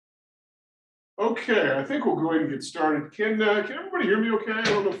Okay, I think we'll go ahead and get started. Can everybody hear me okay? I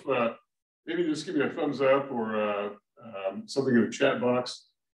don't know if maybe just give me a thumbs up or something in the chat box,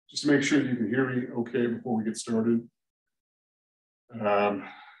 just to make sure that you can hear me okay before we get started. Okay,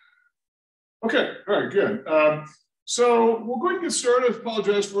 all right, good. So we'll go ahead and get started. I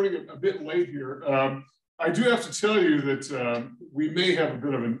apologize for running a bit late here. I do have to tell you that we may have a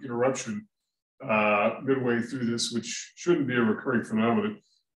bit of an interruption midway through this, which shouldn't be a recurring phenomenon.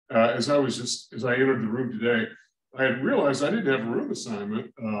 As I entered the room today, I had realized I didn't have a room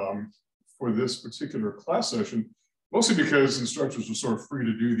assignment for this particular class session, mostly because instructors are sort of free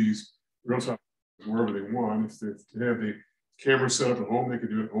to do these real-time wherever they want. If they have the camera set up at home, they could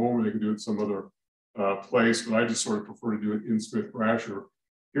do it at home, or they could do it at some other place, but I just sort of prefer to do it in Smith-Brasher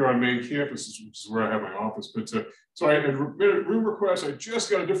here on main campus, which is where I have my office. But so I had made a room request. I just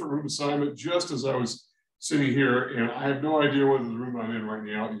got a different room assignment just as I was sitting here, and I have no idea whether the room I'm in right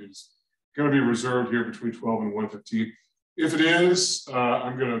now is going to be reserved here between 12 and 1:15. If it is,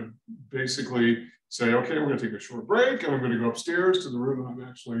 I'm going to basically say, okay, we're going to take a short break, and I'm going to go upstairs to the room that I'm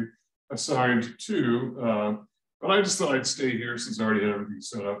actually assigned to. But I just thought I'd stay here since I already had everything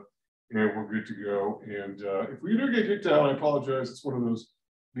set up, and we're good to go. And if we do get kicked out, I apologize. It's one of those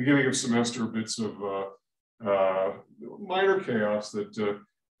beginning of semester bits of minor chaos that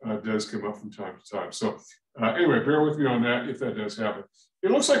does come up from time to time. So anyway, bear with me on that if that does happen.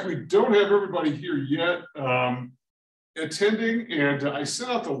 It looks like we don't have everybody here yet attending, and I sent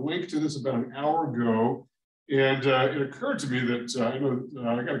out the link to this about an hour ago, and it occurred to me that I know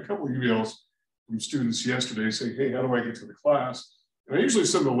I got a couple of emails from students yesterday saying, hey, how do I get to the class? And I usually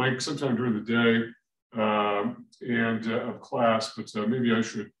send the link sometime during the day of class, but maybe I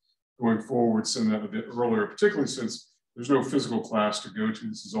should, going forward, send that a bit earlier, particularly since there's no physical class to go to.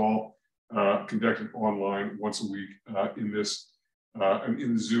 This is all conducted online once a week in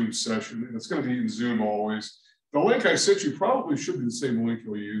the Zoom session, and it's going to be in Zoom always. The link I sent you probably should be the same link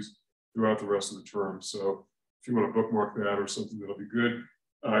you'll use throughout the rest of the term. So if you want to bookmark that or something, that'll be good.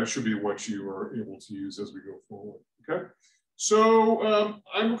 It should be what you are able to use as we go forward. Okay. So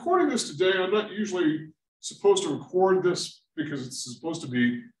I'm recording this today. I'm not usually supposed to record this because it's supposed to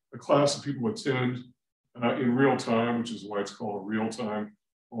be a class that people attend in real time, which is why it's called a real-time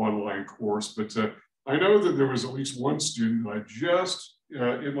online course. But I know that there was at least one student that I just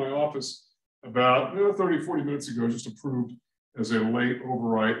in my office about 30, 40 minutes ago just approved as a late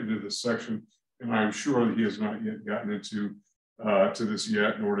overwrite into this section. And I'm sure that he has not yet gotten into to this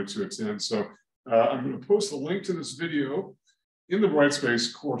yet in order to attend. So I'm going to post the link to this video in the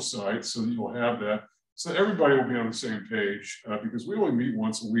Brightspace course site so that you'll have that, so that everybody will be on the same page because we only meet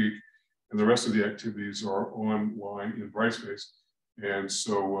once a week and the rest of the activities are online in Brightspace. And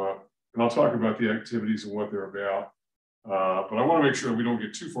so, and I'll talk about the activities and what they're about. But I want to make sure we don't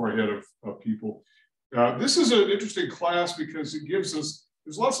get too far ahead of people. This is an interesting class because it gives us,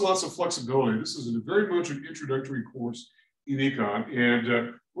 there's lots and lots of flexibility. This is very much an introductory course in econ.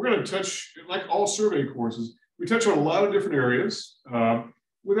 And we're going to touch, like all survey courses, we touch on a lot of different areas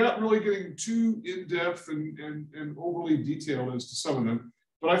without really getting too in-depth and overly detailed as to some of them.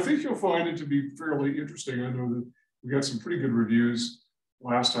 But I think you'll find it to be fairly interesting. I know that we got some pretty good reviews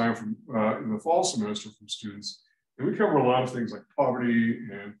last time from in the fall semester from students. And we cover a lot of things like poverty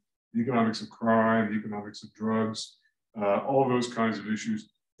and the economics of crime, the economics of drugs, all of those kinds of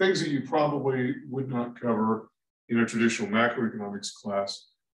issues, things that you probably would not cover in a traditional macroeconomics class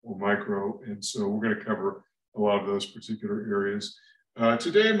or micro. And so we're going to cover a lot of those particular areas.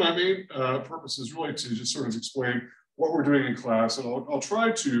 Today, my main purpose is really to just sort of explain what we're doing in class. And I'll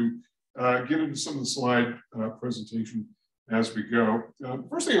try to get into some of the slide presentation as we go.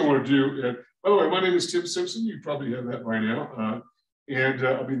 First thing I want to do, by the way, my name is Tim Simpson. You probably have that by now. And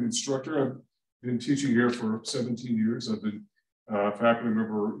I'll be an instructor. I've been teaching here for 17 years. I've been a faculty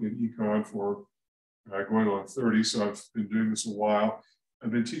member in econ for going on 30. So I've been doing this a while.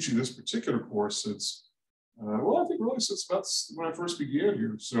 I've been teaching this particular course since, well, I think really since about when I first began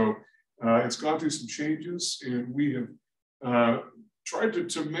here. So it's gone through some changes, and we have tried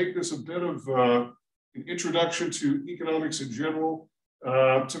to make this a bit of an introduction to economics in general,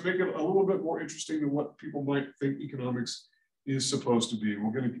 to make it a little bit more interesting than what people might think economics is supposed to be.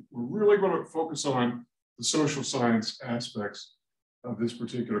 We're really going to focus on the social science aspects of this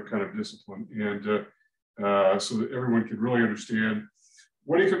particular kind of discipline, and so that everyone can really understand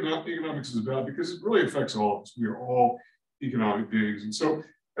what economics is about, because it really affects all of us. We are all economic beings. And so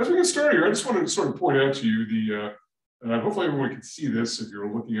as we get started here, I just want to sort of point out to you the, hopefully everyone can see this if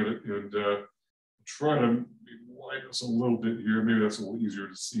you're looking at it, and try to widen this a little bit here. Maybe that's a little easier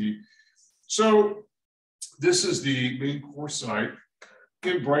to see. So this is the main course site.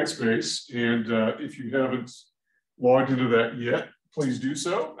 in Brightspace. And if you haven't logged into that yet, please do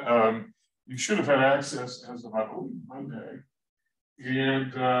so. You should have had access as of, I believe, Monday.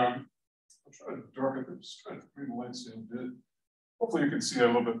 And I'm trying to darken it, just trying to bring the lights down a bit. Hopefully you can see that a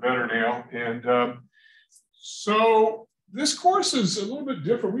little bit better now. And so this course is a little bit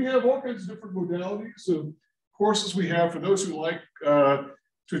different. We have all kinds of different modalities of courses we have. For those who like to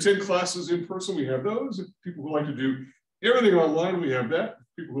attend classes in person, we have those. If people who like to do everything online, we have that.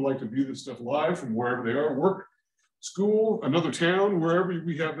 People who like to view this stuff live from wherever they are, work, school, another town, wherever,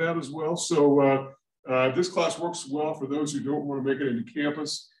 we have that as well. So this class works well for those who don't want to make it into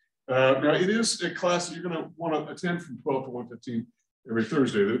campus. Now, it is a class that you're going to want to attend from 12 to 1:15 every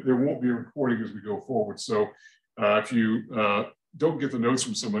Thursday. There won't be a recording as we go forward. So if you don't get the notes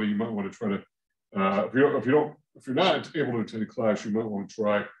from somebody, you might want to try to, if you're not able to attend a class, you might want to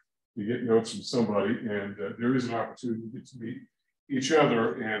try to get notes from somebody. And there is an opportunity to get to meet each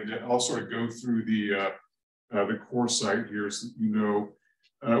other. And I'll sort of go through the course site here so that you know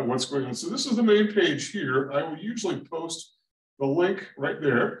what's going on. So this is the main page here. I will usually post the link right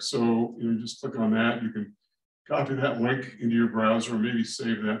there. So you just click on that. You can copy that link into your browser, or maybe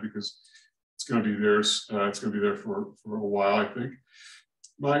save that because it's going to be there. It's going to be there for a while, I think.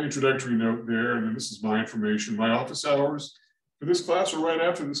 My introductory note there, and then this is my information. My office hours for this class are right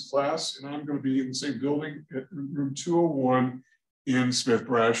after this class, and I'm going to be in the same building at room 201 in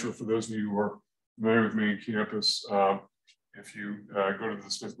Smith-Brasher. For those of you who are familiar with main campus, if you go to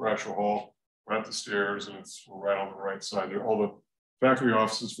the Smith-Brasher Hall, right up the stairs, and it's right on the right side there. All the faculty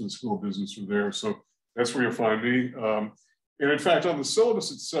offices for the School of Business are there. So that's where you'll find me. And in fact, on the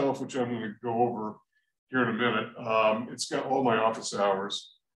syllabus itself, which I'm going to go over here in a minute, it's got all my office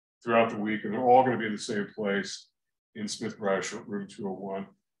hours throughout the week, and they're all going to be in the same place in Smith-Brasher, room 201.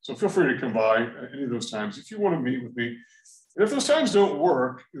 So feel free to come by any of those times if you want to meet with me. And if those times don't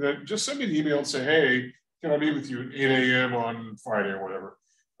work, then just send me an email and say, hey, can I meet with you at 8 a.m. on Friday or whatever?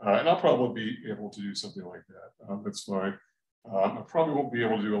 And I'll probably be able to do something like that. That's fine. I probably won't be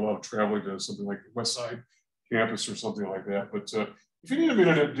able to do a lot of traveling to something like the West Side campus or something like that. But if you need a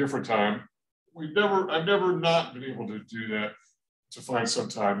minute at a different time, I've never not been able to do that, to find some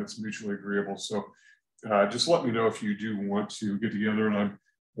time that's mutually agreeable. So just let me know if you do want to get together, and I'm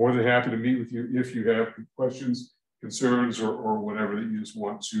more than happy to meet with you if you have questions, concerns, or whatever that you just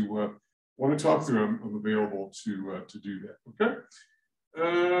want to talk through. I'm available to do that. Okay.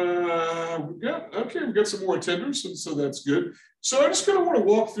 We've got some more attenders, and so that's good. So I just kind of want to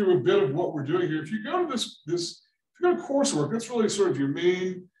walk through a bit of what we're doing here. If you go to if you go to coursework, that's really sort of your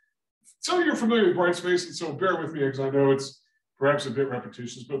main. Some of you are familiar with Brightspace, and so bear with me because I know it's perhaps a bit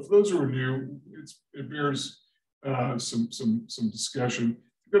repetitious, but for those who are new, it bears some discussion.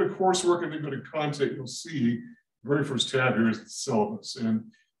 If you go to coursework and then go to content, you'll see the very first tab here is the syllabus.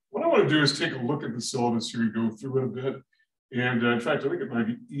 And what I want to do is take a look at the syllabus here and go through it a bit. And in fact, I think it might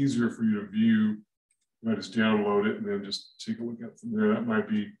be easier for you to view. You might just download it and then just take a look at it from there. That might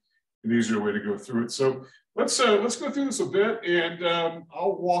be an easier way to go through it. So let's go through this a bit, and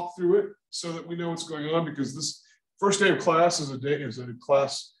I'll walk through it so that we know what's going on, because this first day of class is a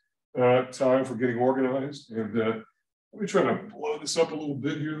class time for getting organized. And let me try to blow this up a little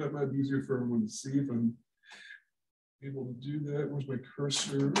bit here. That might be easier for everyone to see if I'm able to do that. Where's my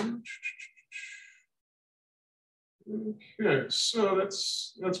cursor? Okay, so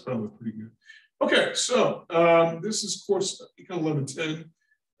that's probably pretty good. Okay, so this is course Econ 1110.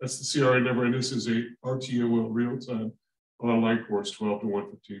 That's the CRA number, and this is a RTOL real-time online course, 12 to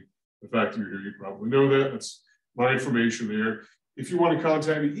 1:15. The fact that you're here, you probably know that. That's my information there. If you want to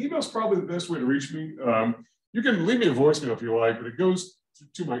contact me, email is probably the best way to reach me. You can leave me a voicemail if you like, but it goes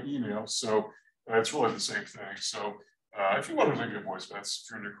to my email, so it's really the same thing. So if you want to leave me a voicemail, if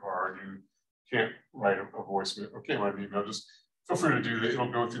you're in your car and you can't write a voicemail or can't write an email, just feel free to do that.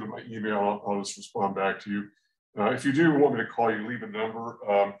 It'll go through to my email. I'll just respond back to you. If you do want me to call you, leave a number.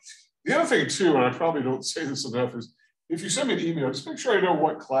 The other thing too, and I probably don't say this enough, is if you send me an email, just make sure I know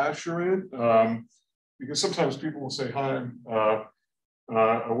what class you're in, because sometimes people will say, hi, I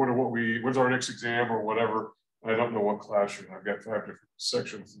wonder when's our next exam or whatever. I don't know what class you're in. I've got 5 different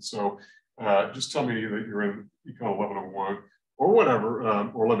sections. And so just tell me that you're in Econ 1101 or whatever,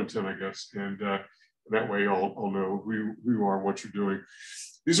 or 1110, I guess. And that way I'll know who you are and what you're doing.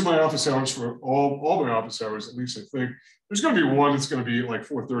 These are my office hours for all my office hours, at least I think. There's going to be one that's going to be like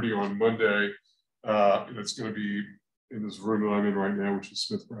 4:30 on Monday. And it's going to be in this room that I'm in right now, which is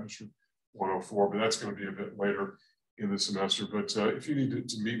Smith-Brasher 104, but that's going to be a bit later in the semester. But if you need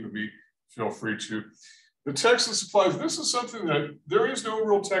to meet with me, feel free to. The text and supplies, this is something that there is no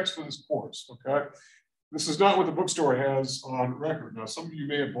real text for this course, okay? this is not what the bookstore has on record. Now, some of you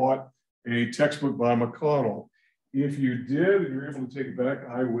may have bought a textbook by McConnell. If you did and you're able to take it back,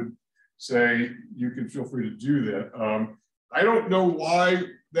 I would say you can feel free to do that. I don't know why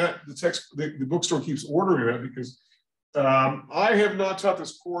the bookstore keeps ordering that, because I have not taught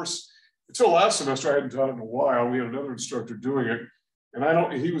this course until last semester. I hadn't taught it in a while. We had another instructor doing it,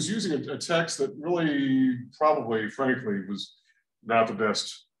 and he was using a text that really, probably, frankly, was not the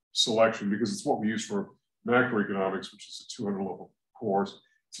best selection, because it's what we use for macroeconomics, which is a 200 level course.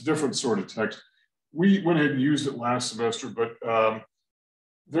 It's a different sort of text. We went ahead and used it last semester, but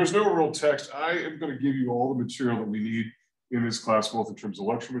there's no real text. I am going to give you all the material that we need in this class, both in terms of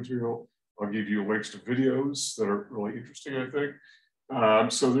lecture material. I'll give you links to videos that are really interesting, I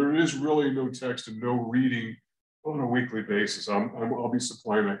think. So there is really no text and no reading on a weekly basis. I'll be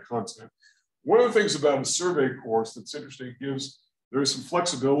supplying that content. One of the things about a survey course that's interesting, there's some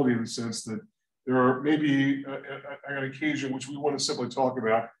flexibility in the sense that there are maybe an occasion which we want to simply talk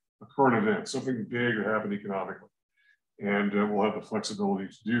about a current event, something big that happened economically. And we'll have the flexibility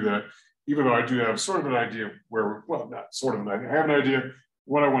to do that, even though I do have sort of an idea of where, well, not sort of an idea, I have an idea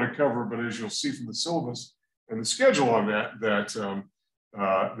what I want to cover, but as you'll see from the syllabus and the schedule on that,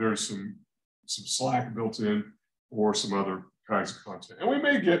 there's some slack built in or some other kinds of content. And we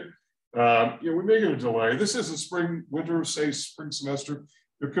may get, we may get a delay. This is a spring, winter, say spring semester.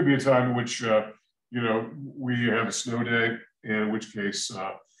 There could be a time in which, we have a snow day, in which case,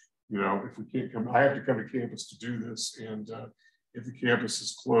 if we can't come, I have to come to campus to do this. And if the campus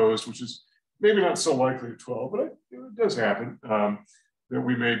is closed, which is maybe not so likely at 12, but it does happen, that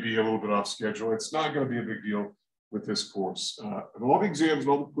we may be a little bit off schedule. It's not going to be a big deal with this course. And all the exams and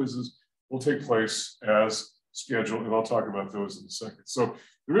all the quizzes will take place as scheduled, and I'll talk about those in a second. So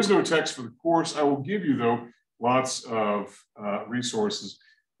there is no text for the course. I will give you, though, lots of resources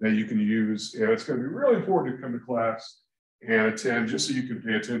that you can use. And it's going to be really important to come to class and attend, just so you can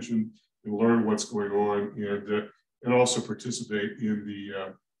pay attention and learn what's going on, and also participate in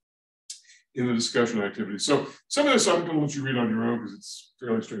the discussion activities. So some of this I'm going to let you read on your own because it's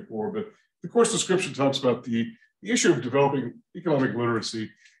fairly straightforward, but the course description talks about the issue of developing economic literacy.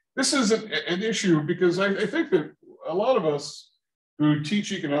 This is an issue because I think that a lot of us who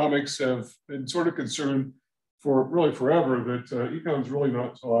teach economics have been sort of concerned for really forever that econ is really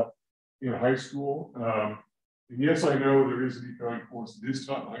not taught in high school. And yes, I know there is an econ course that is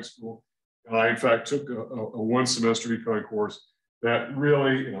taught in high school. And I, in fact, took a one semester econ course that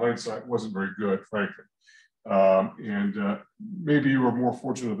really, in hindsight, wasn't very good, frankly. Maybe you were more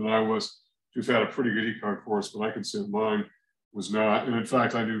fortunate than I was to have had a pretty good econ course, but I can say mine was not. And in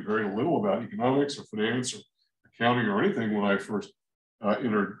fact, I knew very little about economics or finance or accounting or anything when I first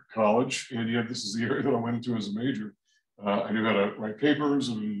entered college. And yet this is the area that I went into as a major. I knew how to write papers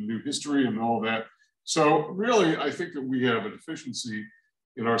and knew history and all that. So really, I think that we have a deficiency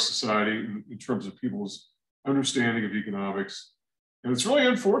in our society in terms of people's understanding of economics. And it's really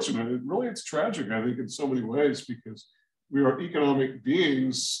unfortunate. It's tragic, I think, in so many ways, because we are economic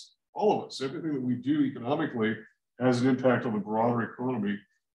beings, all of us. Everything that we do economically has an impact on the broader economy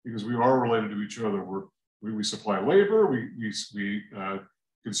because we are related to each other. We supply labor, we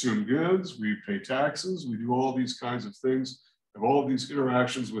consume goods, we pay taxes, we do all these kinds of things, have all of these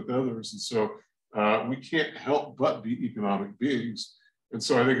interactions with others. And so we can't help but be economic beings. And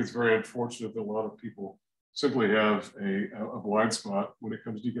so I think it's very unfortunate that a lot of people simply have a blind spot when it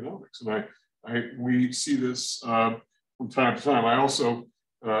comes to economics. And we see this from time to time. I also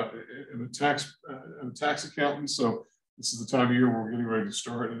am a tax accountant, so this is the time of year where we're getting ready to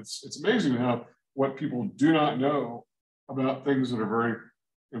start. And it's amazing how what people do not know about things that are very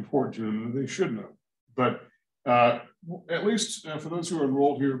important to them that they should know. But at least for those who are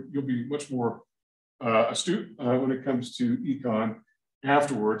enrolled here, you'll be much more astute when it comes to econ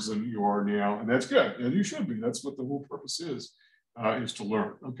afterwards than you are now, and that's good, and you should be. That's what the whole purpose is to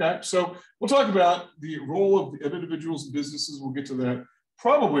learn. Okay, so we'll talk about the role of individuals and businesses. We'll get to that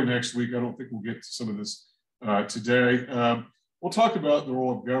probably next week. I don't think we'll get to some of this today. We'll talk about the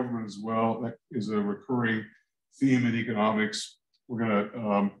role of government as well. That is a recurring theme in economics. We're going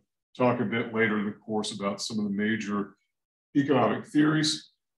to talk a bit later in the course about some of the major economic theories,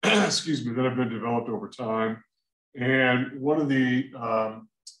 excuse me, that have been developed over time. And one of the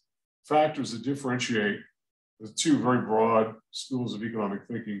factors that differentiate the two very broad schools of economic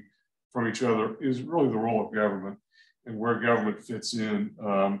thinking from each other is really the role of government and where government fits in.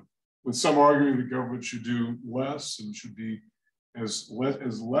 With some arguing that government should do less and should be as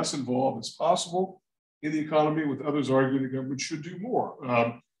less involved as possible in the economy, with others arguing that government should do more.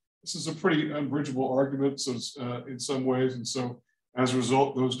 This is a pretty unbridgeable argument, so in some ways, and so as a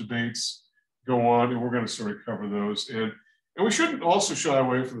result, those debates go on, and we're going to sort of cover those. And we shouldn't also shy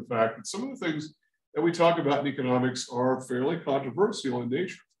away from the fact that some of the things that we talk about in economics are fairly controversial in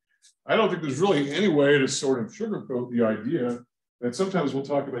nature. I don't think there's really any way to sort of sugarcoat the idea that sometimes we'll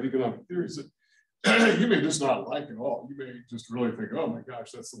talk about economic theories that you may just not like at all. You may just really think, oh my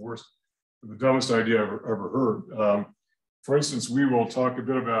gosh, that's the worst, the dumbest idea I've ever heard. For instance, we will talk a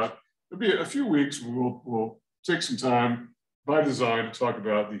bit about, there'll be a few weeks where we'll take some time by design to talk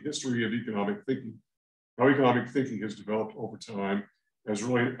about the history of economic thinking, how economic thinking has developed over time as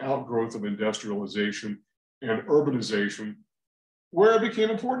really an outgrowth of industrialization and urbanization, where it became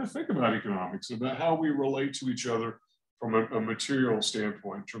important to think about economics, about how we relate to each other from a material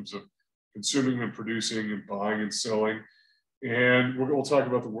standpoint in terms of consuming and producing and buying and selling. And we'll talk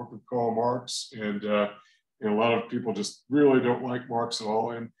about the work of Karl Marx, and a lot of people just really don't like Marx at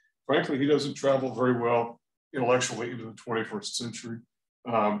all. And frankly, he doesn't travel very well intellectually into the 21st century.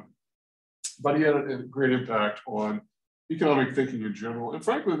 But he had a great impact on economic thinking in general. And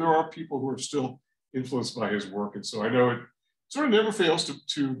frankly, there are people who are still influenced by his work. And so I know it sort of never fails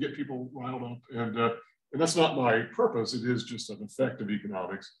to get people riled up. And that's not my purpose. It is just an effect of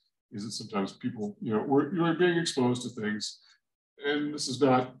economics, is that sometimes people, you're being exposed to things. And this is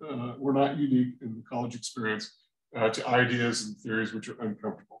not, we're not unique in the college experience to ideas and theories which are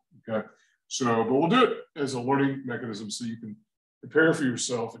uncomfortable, okay? So, but we'll do it as a learning mechanism so you can prepare for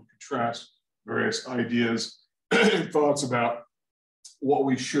yourself and contrast various ideas and thoughts about what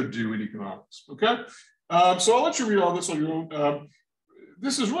we should do in economics, okay? So I'll let you read all this on your own.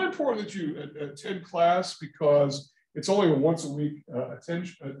 This is really important that you attend class because it's only a once a week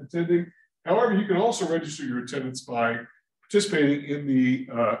attending. However, you can also register your attendance by participating in the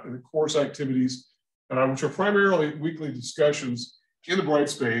course activities, which are primarily weekly discussions in the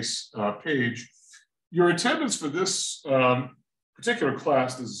Brightspace page. Your attendance for this particular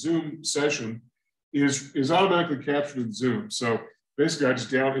class, the Zoom session, is automatically captured in Zoom. So basically, it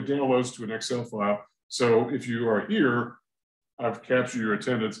downloads to an Excel file. So if you are here, I've captured your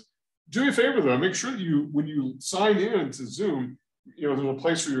attendance. Do me a favor though, make sure that when you sign in to Zoom, there's a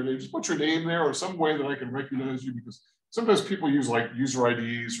place for your name. Just put your name there or some way that I can recognize you, because sometimes people use like user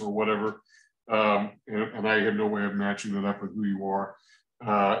IDs or whatever, and I have no way of matching that up with who you are.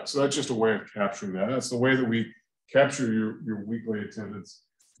 So that's just a way of capturing that. That's the way that we capture your weekly attendance,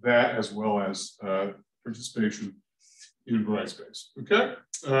 that as well as participation in Brightspace, okay?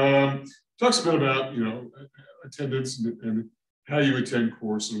 Talks a bit about, attendance and how you attend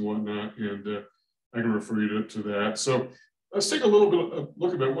course and whatnot, and I can refer you to that. So let's take a little bit of a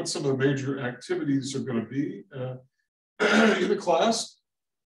look about what some of the major activities are going to be in the class.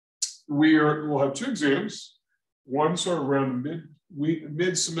 We'll have two exams, one sort of around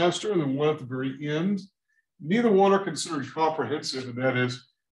mid-semester and then one at the very end. Neither one are considered comprehensive, and that is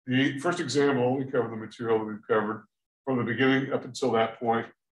the first exam will only cover the material that we've covered from the beginning up until that point.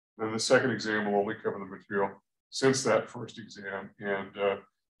 And the second exam will only cover the material since that first exam. And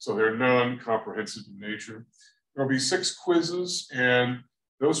so they're non-comprehensive in nature. There'll be 6 quizzes, and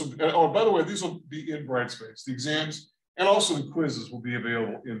those will, oh, by the way, these will be in Brightspace. The exams and also the quizzes will be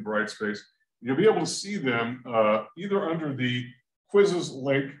available in Brightspace. You'll be able to see them either under the quizzes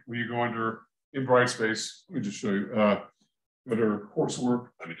link where you go under in Brightspace. Let me just show you under coursework.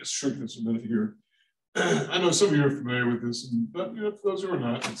 Let me just shrink this a minute here. I know some of you are familiar with this, but for those who are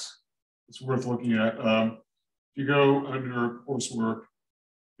not, it's worth looking at. If you go under coursework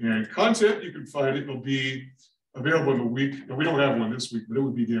and content, you can find it. It'll be available in the week. And we don't have one this week, but it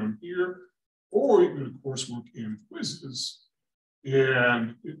would be down here. Or you can go to coursework and quizzes.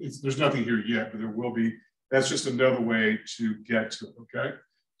 And there's nothing here yet, but there will be. That's just another way to get to it, okay?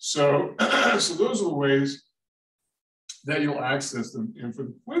 So, so those are the ways that you'll access them. And for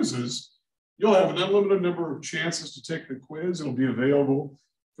the quizzes, you'll have an unlimited number of chances to take the quiz. It'll be available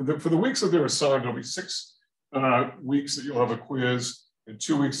for the weeks that they're assigned. There'll be 6 weeks that you'll have a quiz, and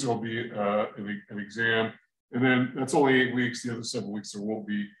 2 weeks there'll be an exam, and then that's only 8 weeks. The other 7 weeks there won't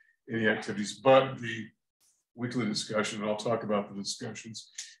be any activities, but the weekly discussion. And I'll talk about the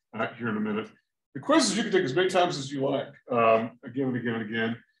discussions here in a minute. The quizzes you can take as many times as you like, again and again and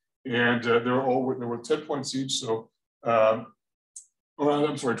again, and there were 10 points each. So.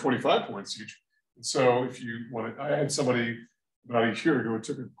 I'm sorry, 25 points each. And so if you want to, I had somebody about a year ago who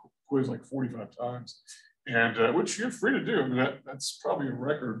took a quiz like 45 times, and which you're free to do. I mean, that's probably a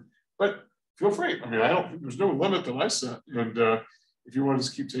record, but feel free. I mean, there's no limit that I set. And if you want to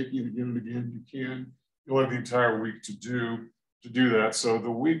just keep taking it again and again, you can. You'll have the entire week to do that. So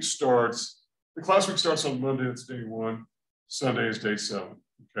the class week starts on Monday, it's day 1, Sunday is day 7.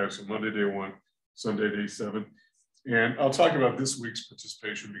 Okay, so Monday, day 1, Sunday, day 7. And I'll talk about this week's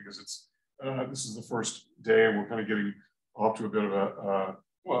participation because it's this is the first day, and we're kind of getting off to a bit of a,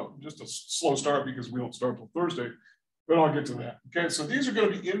 well, just a slow start because we don't start till Thursday, but I'll get to that. Okay, so these are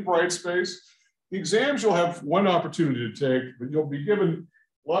going to be in Brightspace. The exams you'll have one opportunity to take, but you'll be given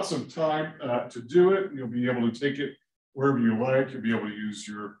lots of time to do it. You'll be able to take it wherever you like. You'll be able to use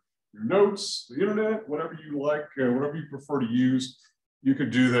your notes, the internet, whatever you like, whatever you prefer to use. You can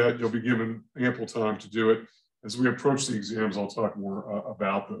do that. You'll be given ample time to do it. As we approach the exams, I'll talk more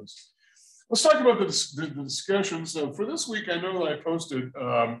about those. Let's talk about the discussion. So for this week, I know that I posted,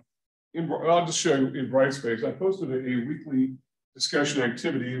 I'll just show you in Brightspace, I posted a weekly discussion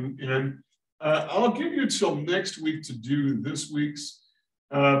activity, and I'll give you until next week to do this week's.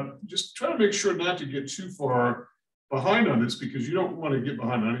 Just try to make sure not to get too far behind on this because you don't want to get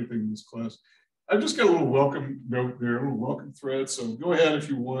behind on anything in this class. I've just got a little welcome note there, a little welcome thread. So go ahead if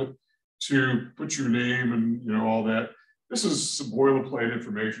you want to put your name and all that. This is some boilerplate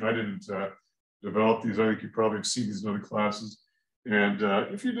information. I didn't develop these. I think you probably have seen these in other classes. And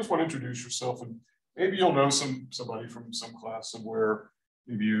if you just want to introduce yourself, and maybe you'll know somebody from some class somewhere.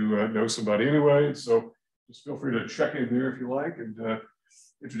 Maybe you know somebody anyway. So just feel free to check in there if you like and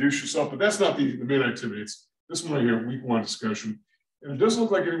introduce yourself. But that's not the main activity. It's this one right here, week one discussion. And it doesn't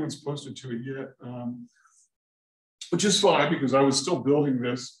look like anyone's posted to it yet, which is fine because I was still building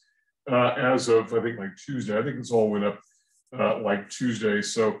this as of, I think, like Tuesday. I think this all went up like Tuesday.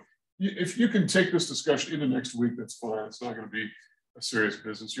 So if you can take this discussion into next week, that's fine. It's not going to be a serious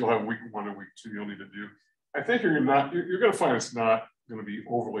business. You'll have week one and week two you'll need to do. I think you're going to find it's not going to be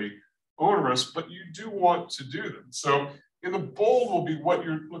overly onerous, but you do want to do them. So in the bold will be what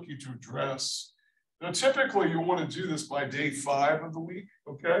you're looking to address. Now, typically you want to do this by day 5 of the week,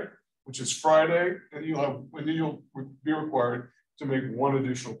 okay, which is Friday, and you'll be required to make one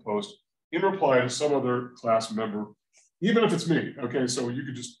additional post in reply to some other class member, even if it's me, okay? So you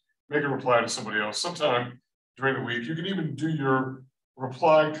could just make a reply to somebody else sometime during the week. You can even do your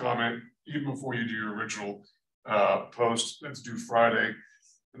reply comment even before you do your original post that's due Friday.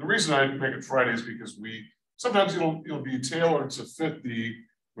 And the reason I make it Friday is because sometimes it'll be tailored to fit the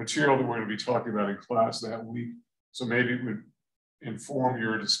material that we're going to be talking about in class that week. So maybe it would inform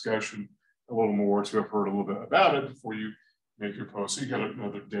your discussion a little more to have heard a little bit about it before you make your post. So you got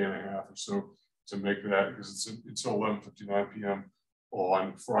another day and a half or so to make that because it's until 11:59 p.m.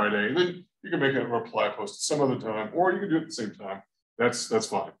 on Friday. And then you can make a reply post at some other time, or you can do it at the same time. That's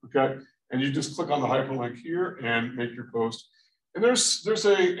fine, okay? And you just click on the hyperlink here and make your post. And there's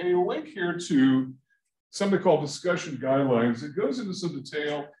a link here to something called discussion guidelines. It goes into some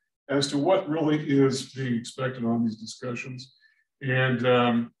detail as to what really is being expected on these discussions.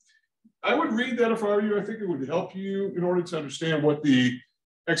 And I would read that if I were you. I think it would help you in order to understand what the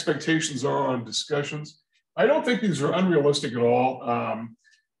expectations are on discussions. I don't think these are unrealistic at all,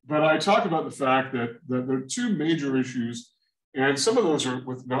 but I talk about the fact that there are 2 major issues, and some of those are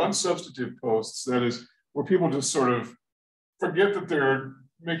with non-substantive posts, that is, where people just sort of forget that they're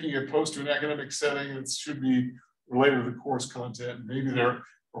making a post to an academic setting that should be related to the course content. Maybe they're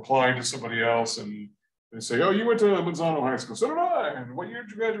replying to somebody else and they say, oh, you went to Manzano High School. So did I. And what year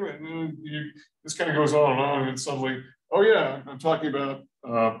did you graduate? And then this kind of goes on, and then suddenly, oh yeah, I'm talking about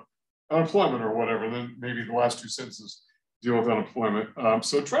unemployment or whatever. And then maybe the last 2 sentences deal with unemployment.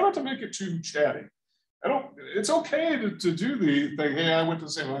 So try not to make it too chatty. It's okay to do the thing, hey, I went to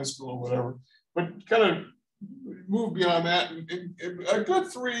the same high school or whatever, but kind of move beyond that. And a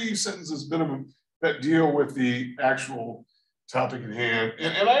good 3 sentences minimum that deal with the actual topic at hand.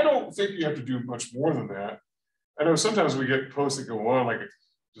 And I don't think you have to do much more than that. I know sometimes we get posts that go on like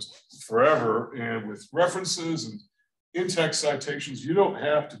just forever, and with references and in-text citations, you don't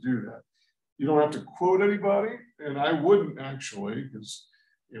have to do that. You don't have to quote anybody, and I wouldn't actually, because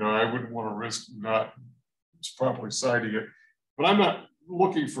I wouldn't want to risk not properly citing it. But I'm not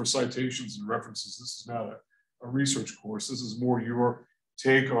looking for citations and references. This is not a research course. This is more your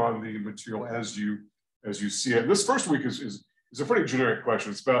take on the material as you see it. This first week is a pretty generic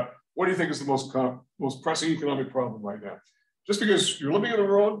question. It's about, what do you think is the most pressing economic problem right now? Just because you're living in the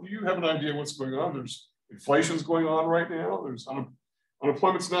world, you have an idea what's going on. There's inflation's going on right now. There's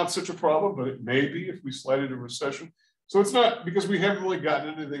unemployment's not such a problem, but it may be if we slide into recession. So it's not, because we haven't really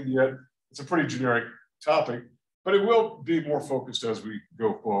gotten anything yet. It's a pretty generic topic, but it will be more focused as we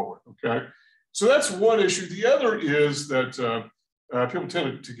go forward, okay? So that's one issue. The other is that people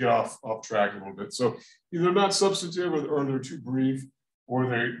tend to get off track a little bit. So either not substantive or they're too brief, or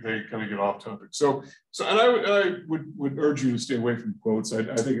they kind of get off topic. So and I would urge you to stay away from quotes. I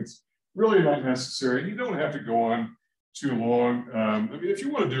think it's really not necessary. You don't have to go on too long. I mean, if you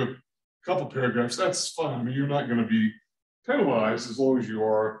want to do a couple paragraphs, that's fine. I mean, you're not going to be penalized as long as you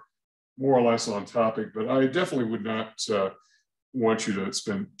are more or less on topic, but I definitely would not want you to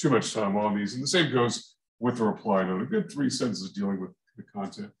spend too much time on these. And the same goes with the reply note. A good 3 sentences dealing with the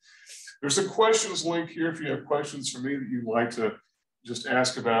content. There's a questions link here if you have questions for me that you'd like to just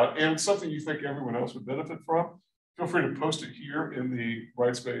ask about, and it's something you think everyone else would benefit from. Feel free to post it here in the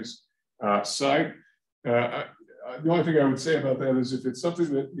Brightspace site. The only thing I would say about that is if it's something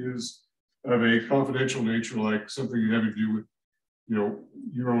that is of a confidential nature, like something you have to do with, you know,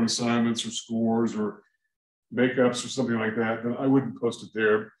 your own assignments or scores or makeups or something like that, then I wouldn't post it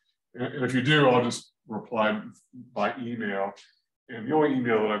there. And if you do, I'll just reply by email. And the only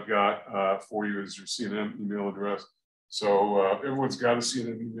email that I've got for you is your CNN email address. So everyone's got a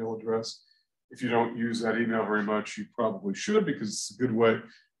CNN email address. If you don't use that email very much, you probably should, because it's a good way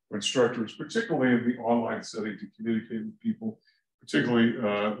for instructors, particularly in the online setting, to communicate with people, particularly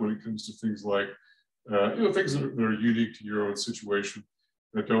when it comes to things like, you know, things that are unique to your own situation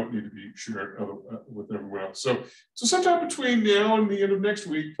that don't need to be shared with everyone else. So sometime between now and the end of next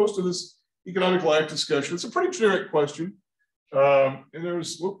week, post to this economic life discussion. It's a pretty generic question. And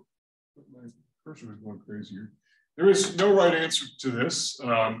there's, whoop, my cursor is going crazy here. There is no right answer to this.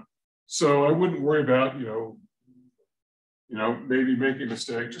 So I wouldn't worry about, you know, maybe making a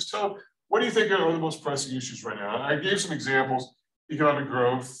mistake. Just tell, what do you think are the most pressing issues right now? I gave some examples: economic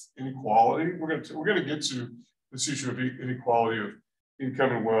growth, inequality. We're going to get to this issue of inequality of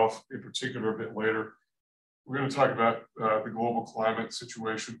income and wealth in particular a bit later. We're going to talk about the global climate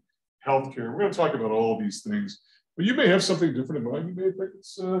situation, healthcare. We're going to talk about all of these things. But you may have something different in mind. You may think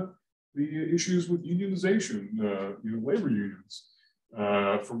it's the issues with unionization, you know, labor unions,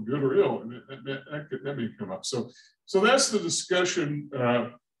 from good or ill, and that may come up. So that's the discussion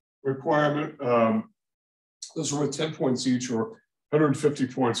requirement. Those are worth 10 points each, or 150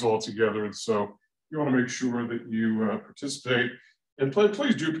 points altogether. And so you want to make sure that you participate, and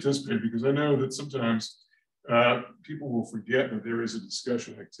please do participate, because I know that sometimes people will forget that there is a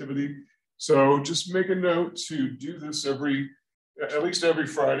discussion activity. So just make a note to do this at least every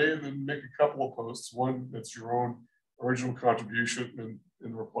Friday, and then make a couple of posts, one that's your own original contribution and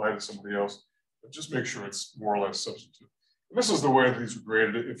in reply to somebody else, but just make sure it's more or less substantive. And this is the way that these are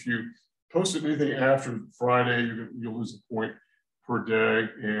graded. If you posted anything after Friday, you'll lose a point per day.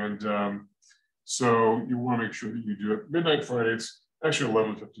 And so you want to make sure that you do it. Midnight Friday, it's actually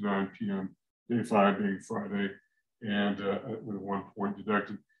 11:59 p.m., day 5 being Friday, and with 1 point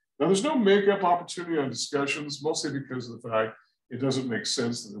deducted. Now, there's no makeup opportunity on discussions, mostly because of the fact it doesn't make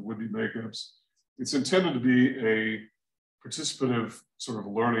sense that there would be makeups. It's intended to be a participative sort of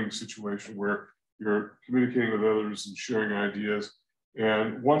learning situation where you're communicating with others and sharing ideas.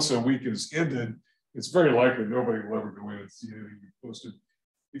 And once a week is ended, it's very likely nobody will ever go in and see anything you posted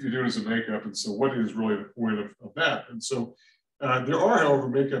if you do it as a makeup. And so what is really the point of that? And so there are, however,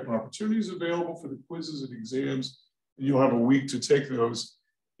 makeup opportunities available for the quizzes and exams. And you'll have a week to take those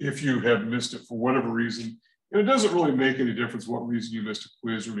if you have missed it for whatever reason. And it doesn't really make any difference what reason you missed a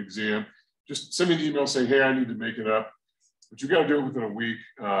quiz or an exam. Just send me an email saying, hey, I need to make it up. But you got to do it within a week.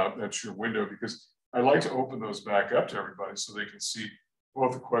 That's your window, because I like to open those back up to everybody so they can see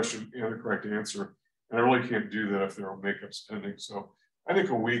both the question and the correct answer. And I really can't do that if there are makeups pending. So I think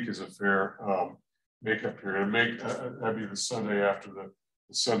a week is a fair makeup period. And that'd be the Sunday after the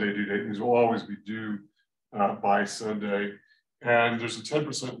Sunday due date. These will always be due by Sunday. And there's a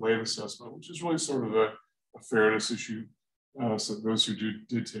 10% late assessment, which is really sort of a fairness issue. So those who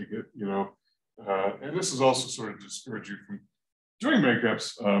did take it, you know, and this is also sort of to discourage you from doing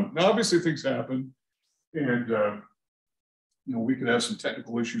makeups. Now, obviously things happen, and you know, we could have some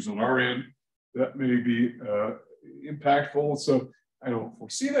technical issues on our end that may be impactful. So I don't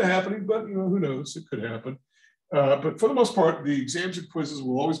foresee that happening, but you know, who knows? It could happen. But for the most part, the exams and quizzes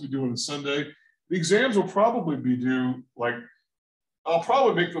will always be due on a Sunday. The exams will probably be due, like, I'll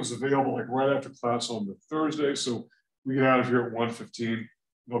probably make those available like right after class on the Thursday. So we get out of here at 1:15.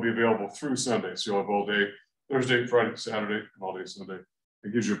 They'll be available through Sunday. So you'll have all day, Thursday, Friday, Saturday, and all day Sunday.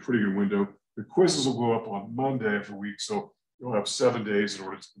 It gives you a pretty good window. The quizzes will go up on Monday of the week. So you'll have 7 days in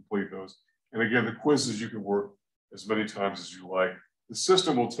order to complete those. And again, the quizzes you can work as many times as you like. The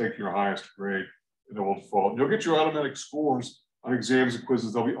system will take your highest grade and it will default. You'll get your automatic scores on exams and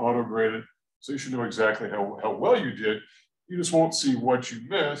quizzes. They'll be auto-graded. So you should know exactly how well you did. You just won't see what you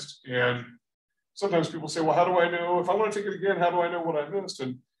missed. And sometimes people say, well, how do I know? If I want to take it again, how do I know what I missed?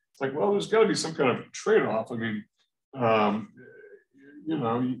 And it's like, well, there's got to be some kind of trade-off. I mean, you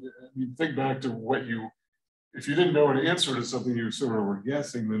know, you think back to what if you didn't know an answer to something you sort of were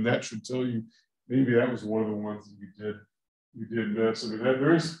guessing, then that should tell you maybe that was one of the ones that you did miss. I mean,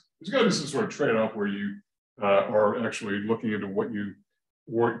 there's got to be some sort of trade-off where you are actually looking into what you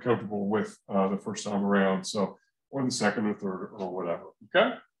weren't comfortable with the first time around. So, or the second or third or whatever,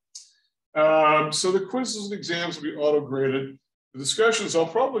 okay? So the quizzes and exams will be auto-graded. The discussions, I'll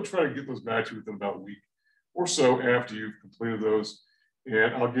probably try to get those back to you within about a week or so after you've completed those.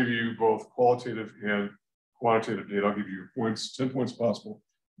 And I'll give you both qualitative and quantitative data. I'll give you your points, 10 points possible,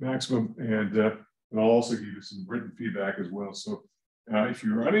 maximum, and I'll also give you some written feedback as well. So if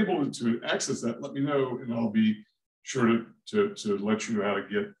you're unable to access that, let me know, and I'll be sure to let you know how to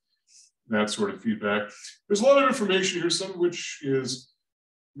get that sort of feedback. There's a lot of information here, some of which is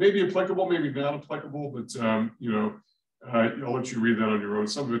maybe applicable, maybe not applicable, but you know, I'll let you read that on your own.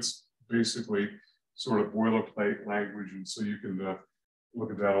 Some of it's basically sort of boilerplate language, and so you can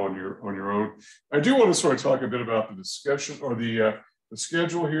look at that on your own. I do want to sort of talk a bit about the discussion or the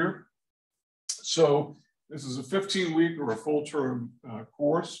schedule here. So this is a 15-week or a full-term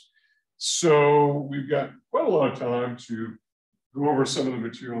course. So we've got quite a lot of time to go over some of the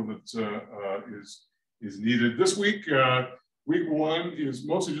material that is needed. This week, week one is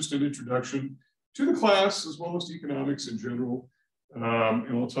mostly just an introduction to the class as well as to economics in general. And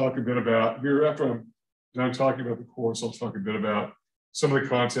I'll talk a bit about here after I'm done talking about the course, I'll talk a bit about some of the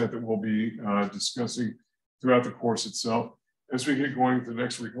content that we'll be discussing throughout the course itself. As we get going to the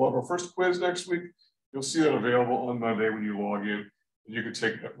next week, we'll have our first quiz next week. You'll see that available on Monday when you log in. And you can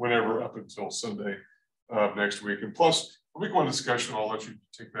take it whenever up until Sunday next week. And plus, a week one discussion, I'll let you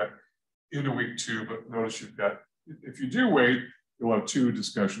take that into week two. But notice you've got, if you do wait, you'll have 2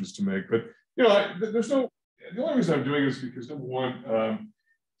 discussions to make. But you know, there's no, the only reason I'm doing this is because number one,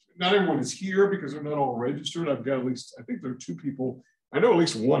 not everyone is here because they're not all registered. I've got at least, I think there are 2 people. I know at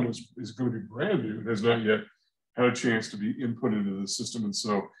least one is going to be brand new and has not yet had a chance to be input into the system. And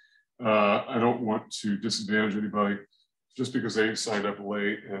so I don't want to disadvantage anybody just because they signed up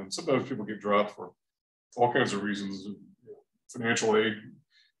late. And sometimes people get dropped for all kinds of reasons. You know, financial aid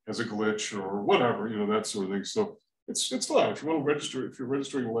has a glitch or whatever, you know, that sort of thing. So it's fine. If you want to register, if you're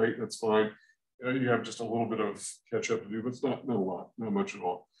registering late, that's fine. You have just a little bit of catch up to do, but it's not a lot, not much at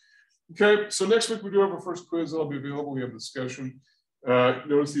all. Okay, so next week we do have our first quiz. That'll be available. We have discussion.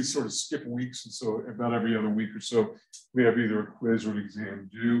 Notice these sort of skip weeks, and so about every other week or so, we have either a quiz or an exam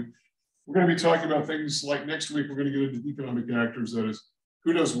due. We're going to be talking about things like next week, we're going to get into economic actors, that is,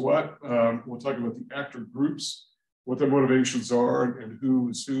 who does what. We'll talk about the actor groups, what their motivations are, and who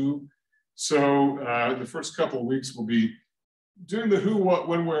is who. So the first couple of weeks will be doing the who, what,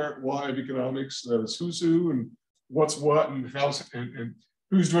 when, where, why of economics. That is who's who and what's what and how's and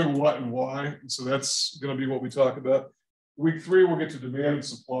who's doing what and why. And so that's going to be what we talk about. Week 3, we'll get to demand and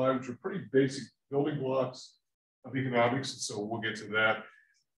supply, which are pretty basic building blocks of economics. And so we'll get to that.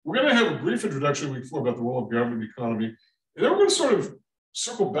 We're going to have a brief introduction in week 4 about the role of government and economy. And then we're going to sort of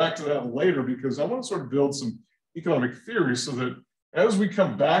circle back to that later because I want to sort of build some economic theory so that as we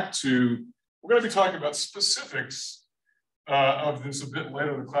come back to, we're going to be talking about specifics of this a bit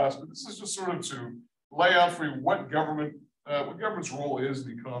later in the class, but this is just sort of to lay out for you what government's role is in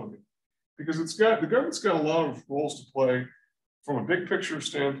the economy. Because the government's got a lot of roles to play from a big picture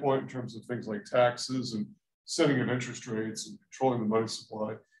standpoint in terms of things like taxes and setting of interest rates and controlling the money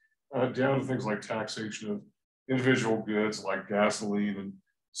supply, down to things like taxation of individual goods like gasoline and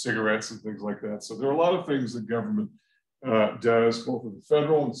cigarettes and things like that. So there are a lot of things that government does, both at the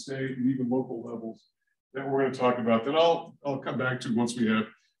federal and state and even local levels, that we're going to talk about. Then I'll come back to once we have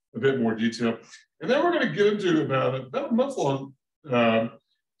a bit more detail. And then we're going to get into about a month-long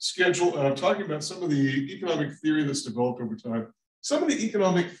schedule talking about some of the economic theory that's developed over time, some of the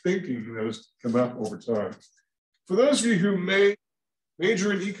economic thinking that has come up over time. For those of you who may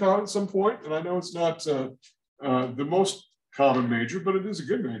major in econ at some point, and I know it's not the most common major, but it is a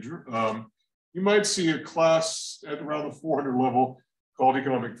good major, you might see a class at around the 400 level called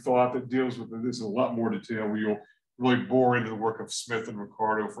Economic Thought that deals with this in a lot more detail, where you'll really bore into the work of Smith and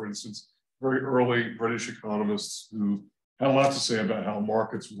Ricardo, for instance, very early British economists who had a lot to say about how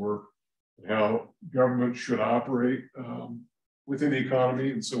markets work and how government should operate within the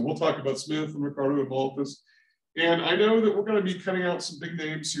economy. And so we'll talk about Smith and Ricardo and all of this. And I know that we're going to be cutting out some big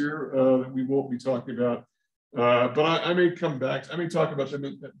names here that we won't be talking about, but I may come back. I may talk about them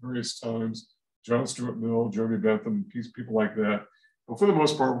at various times. John Stuart Mill, Jeremy Bentham, people like that. But for the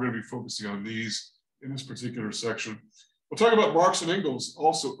most part, we're going to be focusing on these in this particular section. We'll talk about Marx and Engels,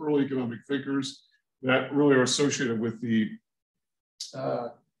 also early economic thinkers that really are associated with the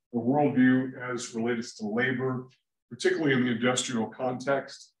worldview as related to labor, particularly in the industrial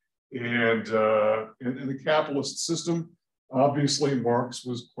context and in the capitalist system. Obviously, Marx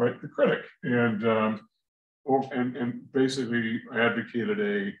was quite the critic and basically advocated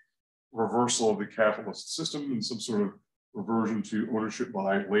a reversal of the capitalist system and some sort of reversion to ownership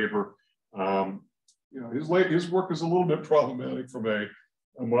by labor. You know, his work is a little bit problematic from a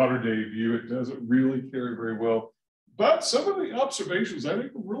modern day view. It doesn't really carry very well. But some of the observations I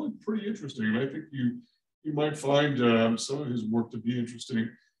think are really pretty interesting. And I think you might find some of his work to be interesting.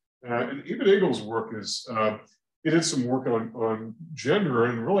 And even Engel's work is, he did some work on gender,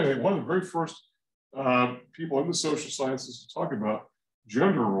 and really one of the very first people in the social sciences to talk about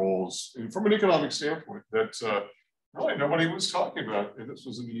gender roles, and from an economic standpoint, that really nobody was talking about. And this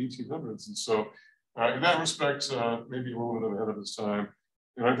was in the 1800s. And so in that respect, maybe a little bit ahead of his time.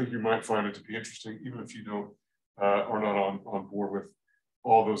 And I think you might find it to be interesting, even if you don't are not on board with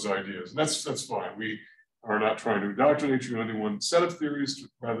all those ideas. And that's fine. We are not trying to indoctrinate you in any one set of theories,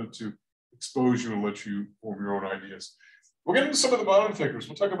 rather to expose you and let you form your own ideas. We'll get into some of the modern thinkers.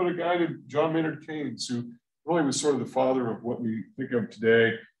 We'll talk about a guy named John Maynard Keynes, who really was sort of the father of what we think of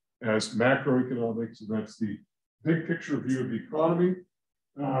today as macroeconomics, and that's the big picture view of the economy.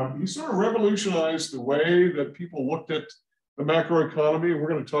 He sort of revolutionized the way that people looked at the macroeconomy. We're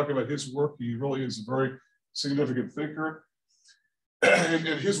going to talk about his work. He really is a very significant thinker. And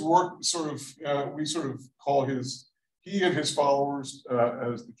his work sort of, we sort of call he and his followers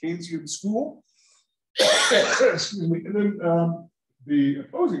as the Keynesian school. Excuse me. And then the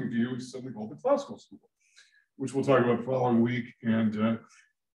opposing view is something called the classical school, which we'll talk about the following week. And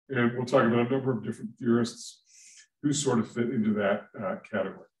we'll talk about a number of different theorists who sort of fit into that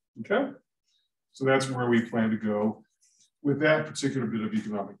category. Okay? So that's where we plan to go with that particular bit of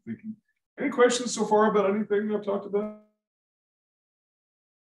economic thinking. Any questions so far about anything I've talked about?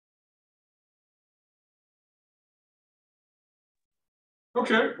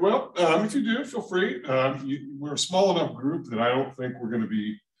 Okay, well, if you do, feel free. We're a small enough group that I don't think we're going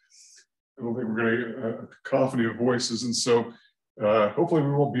to a cacophony of voices. And so hopefully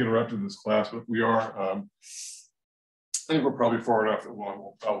we won't be interrupted in this class, but if we are, I think we're probably far enough that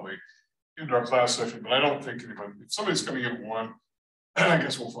we'll probably end our class session, but I don't think anyone, if somebody's coming in at 1, I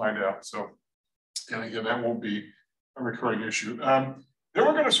guess we'll find out. So, and again, that won't be a recurring issue. Then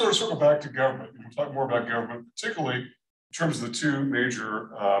we're going to sort of circle back to government. We'll talk more about government, particularly in terms of the two major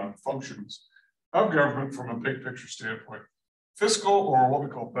functions of government from a big picture standpoint: fiscal, or what we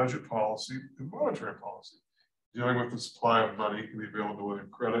call budget policy, and monetary policy, dealing with the supply of money and the availability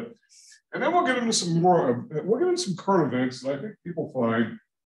of credit. And then we'll get into some more, we'll get into some current events that I think people find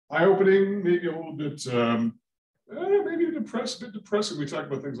eye-opening, maybe a little bit, maybe a bit depressing. We talk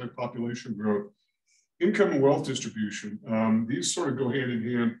about things like population growth, income and wealth distribution. These sort of go hand in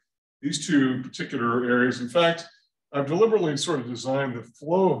hand, these two particular areas. In fact, I've deliberately sort of designed the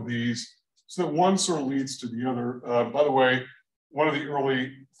flow of these so that one sort of leads to the other. By the way, one of the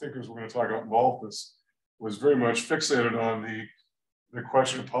early thinkers we're going to talk about, Malthus, was very much fixated on the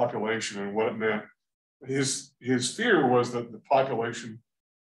question of population and what it meant. His fear was that the population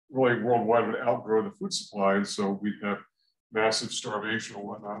really worldwide would outgrow the food supply, and so we'd have massive starvation or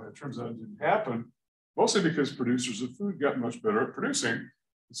whatnot. It turns out it didn't happen, mostly because producers of food got much better at producing. And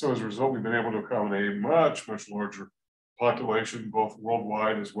so as a result, we've been able to accommodate a much, much larger population, both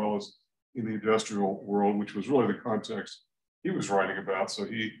worldwide as well as in the industrial world, which was really the context he was writing about. So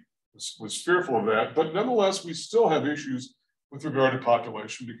he was fearful of that. But nonetheless, we still have issues with regard to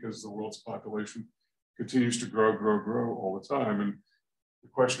population, because the world's population continues to grow all the time. And the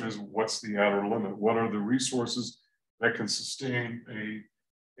question is, what's the outer limit? What are the resources that can sustain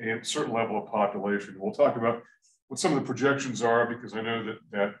a certain level of population? We'll talk about what some of the projections are, because I know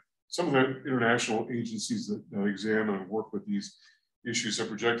that some of the international agencies that examine and work with these issues have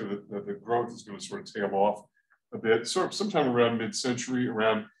projected that the growth is going to sort of tail off a bit, sort of sometime around mid-century,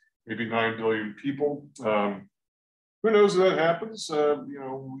 around maybe 9 billion people. Who knows if that happens?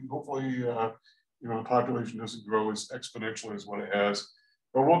 Hopefully, the population doesn't grow as exponentially as what it has.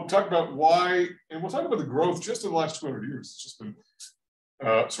 But we'll talk about why, and we'll talk about the growth just in the last 200 years. It's just been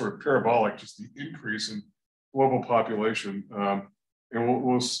sort of parabolic, just the increase in global population. And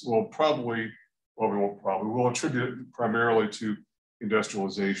we'll probably, well, we won't probably, we'll attribute it primarily to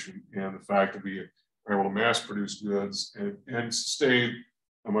industrialization and the fact that we are able to mass produce goods and sustain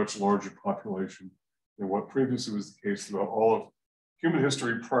a much larger population than what previously was the case throughout all of human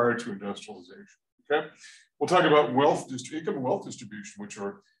history prior to industrialization. Okay, we'll talk about income and wealth distribution, which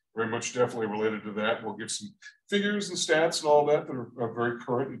are very much definitely related to that. We'll give some figures and stats and all that are very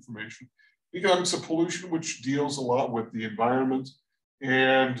current information. Economics of pollution, which deals a lot with the environment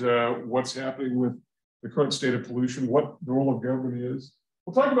and what's happening with the current state of pollution, what the role of government is.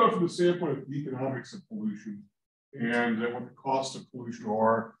 We'll talk about it from the standpoint of economics of pollution and what the costs of pollution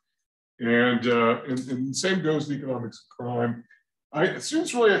are. And the same goes to economics of crime.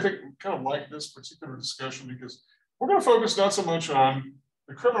 Students really, I think, kind of like this particular discussion because we're going to focus not so much on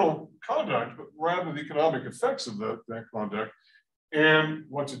the criminal conduct, but rather the economic effects of that conduct and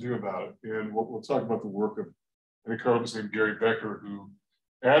what to do about it. And we'll talk about the work of an economist named Gary Becker, who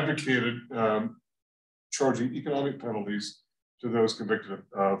advocated charging economic penalties to those convicted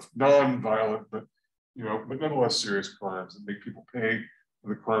of non-violent, but nonetheless serious crimes that make people pay for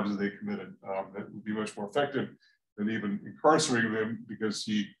the crimes that they committed. That would be much more effective than even incarcerating them, because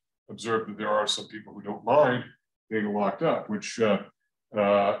he observed that there are some people who don't mind being locked up, which I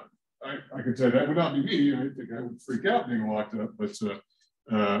can tell you that would not be me. I think I would freak out being locked up, but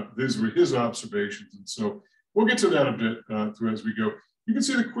these were his observations. And so we'll get to that a bit through as we go. You can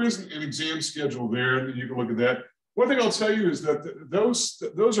see the quiz and exam schedule there, and you can look at that. One thing I'll tell you is that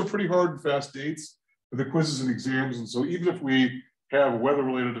those are pretty hard and fast dates for the quizzes and exams. And so even if we have a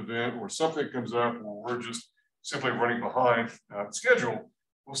weather-related event or something comes up where we're just simply running behind schedule,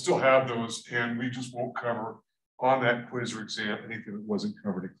 we'll still have those, and we just won't cover on that quiz or exam anything that wasn't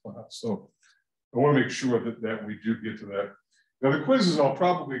covered in class. So I want to make sure that we do get to that. Now the quizzes I'll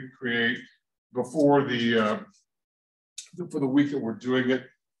probably create before for the week that we're doing it.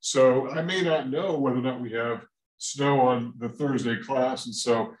 So I may not know whether or not we have snow on the Thursday class, and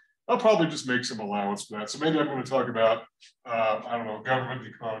so I'll probably just make some allowance for that. So maybe I'm going to talk about, I don't know, government, the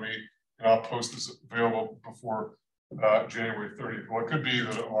economy, and I'll post this available before January 30th. Well, it could be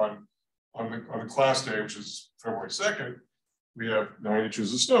that on the class day, which is February 2nd, we have 9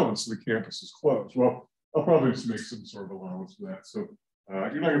 inches of snow, and so the campus is closed. Well, I'll probably just make some sort of allowance for that. So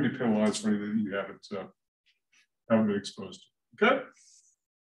you're not going to be penalized for anything that you haven't been exposed to. Okay.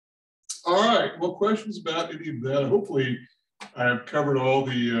 All right. Well, questions about any of that? Hopefully, I've covered all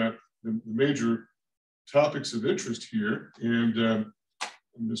the major topics of interest here, and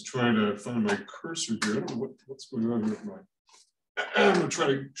I'm just trying to find my cursor here. I don't know what's going on here with my. I'm going to try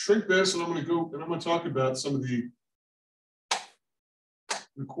to shrink this, and I'm going to talk about some of the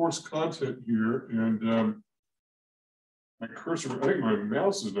course content here. And my cursor, I think my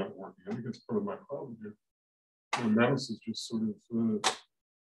mouse is not working. I think that's part of my problem here. My mouse is just sort of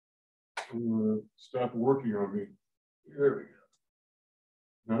stopped working on me. There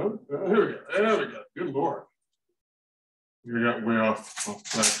we go. No? Here we go. There we go. Good Lord. We got way off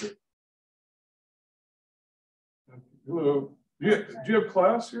track here. Hello. Do you have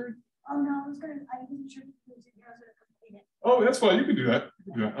class here? Oh, no, I wasn't sure if it was going to complete it. Oh, that's fine. You can do that.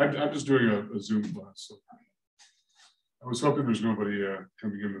 I'm just doing a Zoom class. So. Okay. I was hoping there's nobody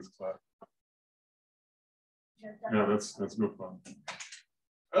coming in this class. Yeah, that's no problem.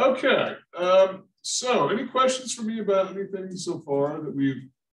 Okay. So any questions for me about anything so far that we've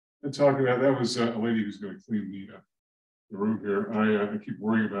been talking about? That was a lady who's going to clean the room here. I keep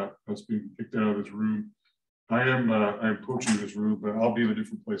worrying about us being kicked out of this room. I'm poaching this room, but I'll be in a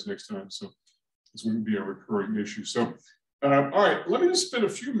different place next time. So this wouldn't be a recurring issue. So, all right, let me just spend a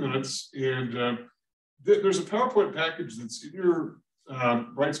few minutes, and there's a PowerPoint package that's in your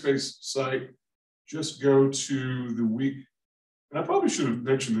Brightspace site. Just go to the week, and I probably should have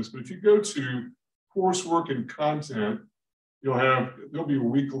mentioned this, but if you go to coursework and content, there'll be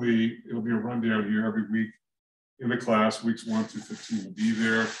it'll be a rundown here every week in the class. Weeks 1 through 15 will be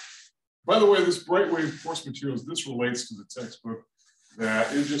there. By the way, this Brightwave course materials, this relates to the textbook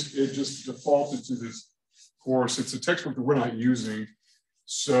that it just defaulted to this course. It's a textbook that we're not using.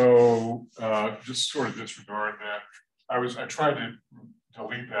 So just sort of disregard that. I tried to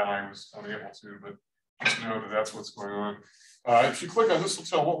delete that. I was unable to, but just know that that's what's going on. If you click on this, will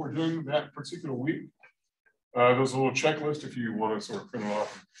tell what we're doing that particular week. There's a little checklist if you want to sort of print it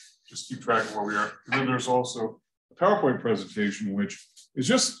off and just keep track of where we are. And then there's also a PowerPoint presentation, which is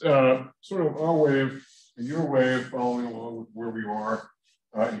just sort of our way of, and your way of following along with where we are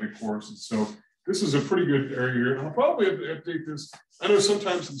in the course. And so this is a pretty good area here. And I'll probably have to update this. I know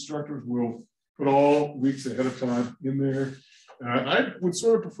sometimes instructors will put all weeks ahead of time in there. I would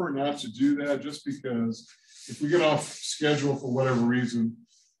sort of prefer not to do that, just because if we get off schedule for whatever reason,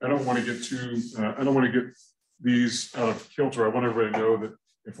 I don't want to get these out of kilter. I want everybody to know that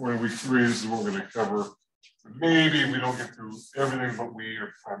if we're in week 3, this is what we're going to cover. Maybe we don't get through everything, but we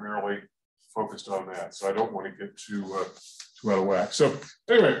are primarily focused on that. So I don't want to get too out of whack. So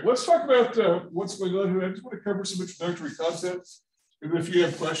anyway, let's talk about what's going on here. I just want to cover some introductory content. And if you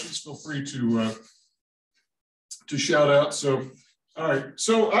have questions, feel free to shout out. So, all right.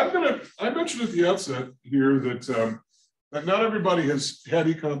 So I mentioned at the outset here that that not everybody has had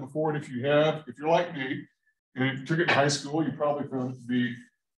econ before. And if you're like me, and you took it in high school, you probably found it to be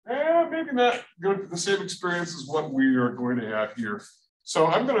maybe not the same experience as what we are going to have here. So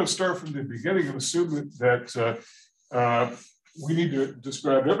I'm going to start from the beginning and assume that we need to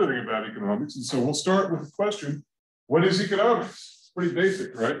describe everything about economics. And so we'll start with a question. what is economics? It's pretty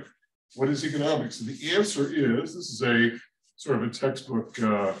basic, right? What is economics? And the answer is, this is a sort of a textbook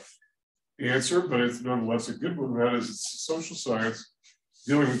answer, but it's nonetheless a good one. That is, it's social science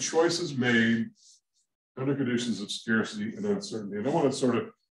dealing with choices made under conditions of scarcity and uncertainty. And I want to sort of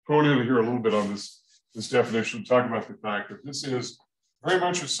hone in here a little bit on this definition and talk about the fact that this is very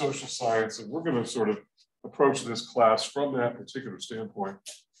much a social science, and we're going to sort of approach this class from that particular standpoint,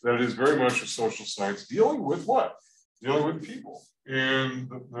 that it is very much a social science dealing with what? Dealing with people and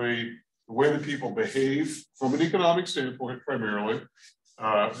the way that people behave from an economic standpoint primarily.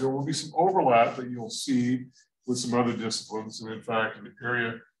 There will be some overlap that you'll see with some other disciplines. And in fact, in the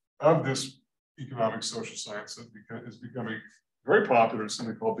area of this economic social science that is becoming very popular is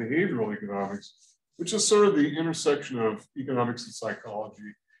something called behavioral economics, which is sort of the intersection of economics and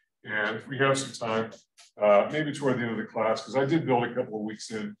psychology. And if we have some time, maybe toward the end of the class, because I did build a couple of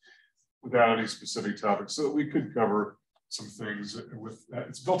weeks in without any specific topics, so that we could cover some things with that.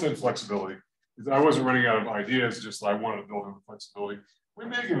 It's built-in flexibility. I wasn't running out of ideas, just I wanted to build in flexibility. We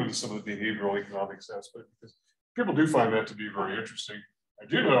may get into some of the behavioral economics aspect because people do find that to be very interesting. I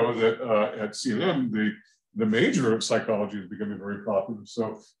do know that at C&M, the major of psychology is becoming very popular.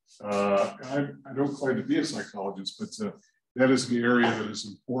 So I don't claim to be a psychologist, but that is an area that is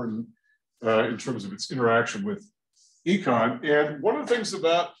important in terms of its interaction with econ. And one of the things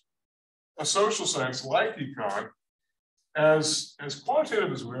about a social science like econ, as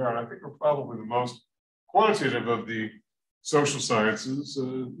quantitative as we are, and I think we're probably the most quantitative of the social sciences.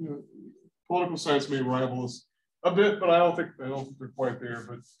 You know, political science may rival us a bit, but I don't think they're quite there.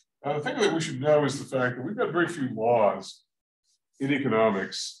 But the thing that we should know is the fact that we've got very few laws in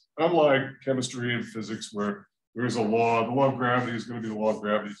economics, unlike chemistry and physics, where there is a law. The law of gravity is going to be the law of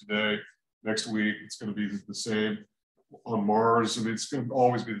gravity today. Next week, it's going to be the same on Mars. I mean, it's going to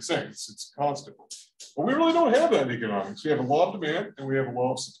always be the same. It's constant. But we really don't have that in economics. We have a law of demand and we have a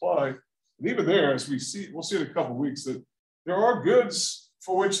law of supply. And even there, as we'll see in a couple of weeks, that there are goods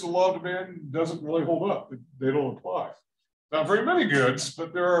for which the law of demand doesn't really hold up. They don't apply. Not very many goods,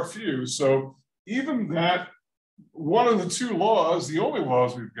 but there are a few. So even that, one of the two laws, the only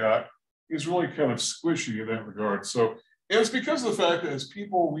laws we've got, is really kind of squishy in that regard. So, and it's because of the fact that as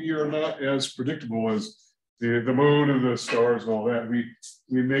people, we are not as predictable as the moon and the stars and all that. We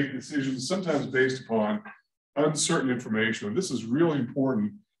make decisions sometimes based upon uncertain information. And this is really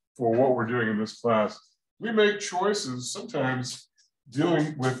important for what we're doing in this class. We make choices sometimes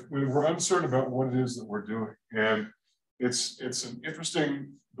dealing with when we're uncertain about what it is that we're doing. And it's an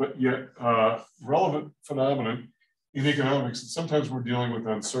interesting but yet relevant phenomenon in economics. And sometimes we're dealing with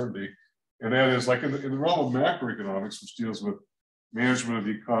uncertainty. And that is like in the realm of macroeconomics, which deals with management of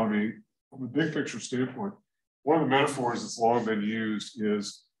the economy from a big picture standpoint. One of the metaphors that's long been used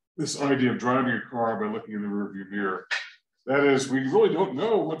is this idea of driving a car by looking in the rearview mirror. That is, we really don't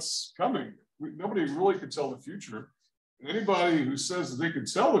know what's coming. Nobody really can tell the future. And anybody who says that they can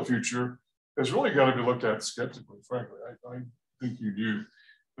tell the future has really got to be looked at skeptically, frankly. I think you do.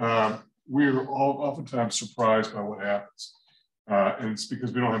 We're all oftentimes surprised by what happens. And it's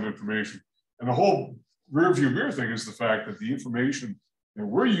because we don't have information. And the whole rearview mirror thing is the fact that the information that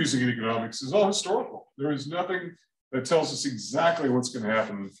we're using in economics is all historical. There is nothing that tells us exactly what's going to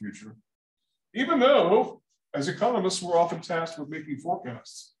happen in the future, even though as economists, we're often tasked with making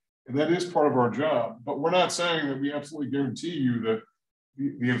forecasts. And that is part of our job. But we're not saying that we absolutely guarantee you that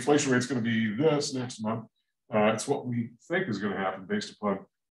the inflation rate is going to be this next month. It's what we think is going to happen based upon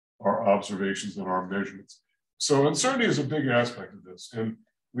our observations and our measurements. So uncertainty is a big aspect of this. And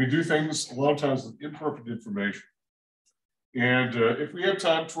we do things a lot of times with imperfect information. And if we have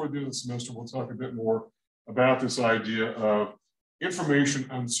time toward the end of the semester, we'll talk a bit more about this idea of information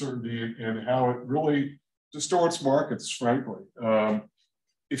uncertainty and how it really distorts markets, frankly.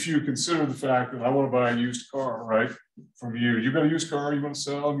 If you consider the fact that I want to buy a used car, right, from you, you've got a used car, you want to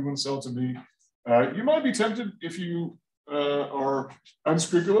sell it to me. You might be tempted, if you are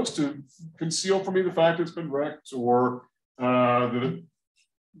unscrupulous, to conceal from me the fact it's been wrecked, or that it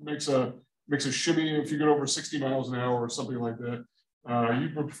makes a shimmy if you get over 60 miles an hour or something like that. You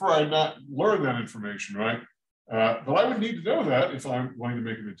prefer I not learn that information, right? But I would need to know that if I'm wanting to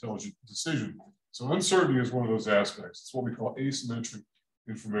make an intelligent decision. So uncertainty is one of those aspects. It's what we call asymmetric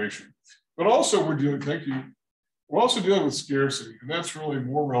information. But also we're also dealing with scarcity, and that's really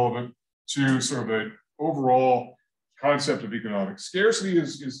more relevant to sort of an overall concept of economics. Scarcity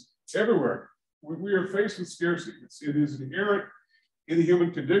is everywhere. We are faced with scarcity. It is inherent in the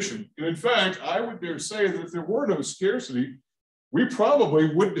human condition. And in fact, I would dare say that if there were no scarcity, we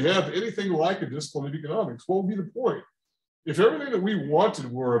probably wouldn't have anything like a discipline of economics. What would be the point? If everything that we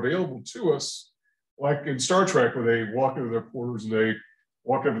wanted were available to us, like in Star Trek, where they walk into their quarters and they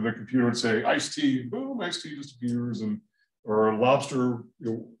walk up to their computer and say, iced tea, and boom, iced tea just appears, and or lobster,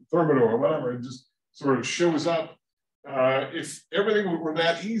 thermidor, or whatever, it just sort of shows up. If everything were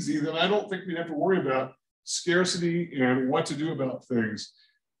that easy, then I don't think we'd have to worry about scarcity and what to do about things.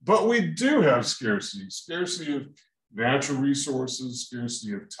 But we do have scarcity of natural resources,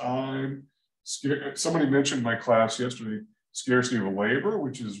 scarcity of time. Somebody mentioned in my class yesterday, scarcity of labor,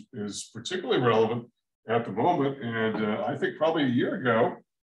 which is particularly relevant at the moment. And I think probably a year ago,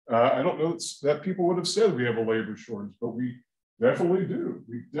 I don't know that people would have said we have a labor shortage, but we definitely do.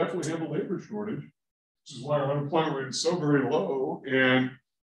 We definitely have a labor shortage, which is why our unemployment rate is so very low, and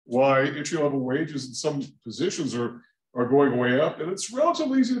why entry-level wages in some positions are going way up. And it's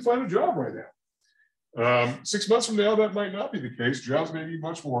relatively easy to find a job right now. 6 months from now, that might not be the case. Jobs may be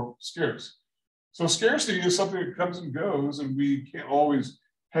much more scarce. So scarcity is something that comes and goes, and we can't always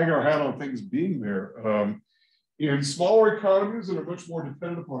hang our hat on things being there. In smaller economies that are much more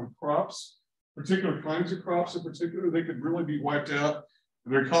dependent upon crops, particular kinds of crops in particular, they could really be wiped out,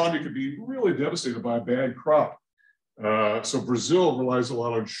 and their economy could be really devastated by a bad crop. So Brazil relies a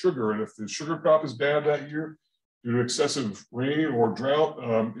lot on sugar, and if the sugar crop is bad that year due to excessive rain or drought,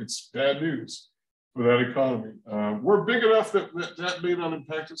 it's bad news for that economy. We're big enough that that may not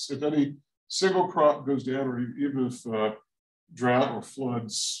impact us if any single crop goes down, or even if drought or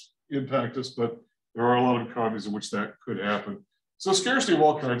floods impact us, but there are a lot of economies in which that could happen. So scarcity of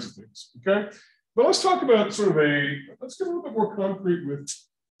all kinds of things, okay? But let's talk about let's get a little bit more concrete with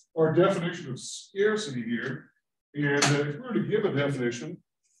our definition of scarcity here. And if we were to give a definition,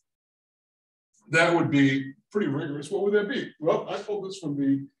 that would be pretty rigorous. What would that be? Well, I pulled this from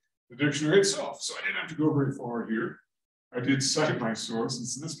the dictionary itself, so I didn't have to go very far here. I did cite my source, and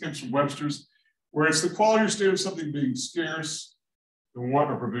so this comes from Webster's, where it's the quality or state of something being scarce, the want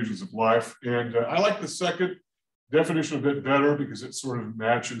or provisions of life. And I like the second definition a bit better because it sort of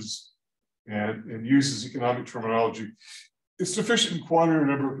matches and uses economic terminology. It's sufficient in quantity or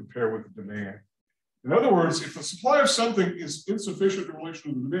number compared with the demand. In other words, if the supply of something is insufficient in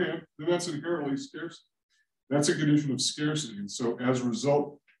relation to the demand, then that's inherently scarce. That's a condition of scarcity. And so as a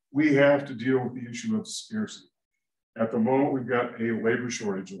result, we have to deal with the issue of scarcity. At the moment, we've got a labor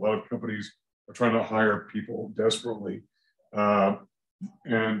shortage. A lot of companies are trying to hire people desperately. And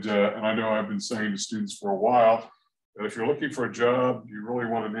I know I've been saying to students for a while that if you're looking for a job, you really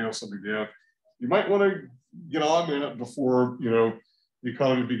want to nail something down, you might want to get on that before the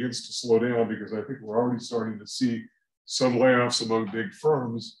economy begins to slow down, because I think we're already starting to see some layoffs among big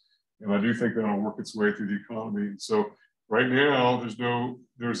firms, and I do think that'll work its way through the economy. And so right now,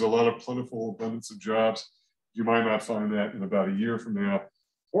 there's a lot of plentiful abundance of jobs. You might not find that in about a year from now,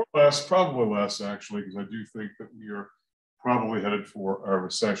 or less, probably less actually, because I do think that we are probably headed for a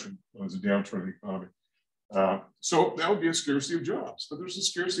recession as a downturn in the economy. So that would be a scarcity of jobs, but there's a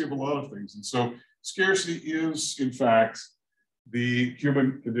scarcity of a lot of things. And so scarcity is, in fact, the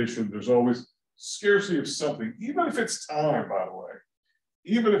human condition. There's always scarcity of something, even if it's time, by the way.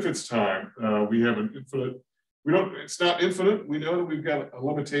 Even if it's time, we have an infinite, it's not infinite. We know that we've got a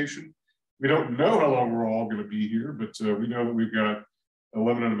limitation. We don't know how long we're all going to be here, but we know that we've got a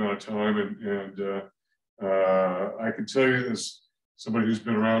limited amount of time. And I can tell you, as somebody who's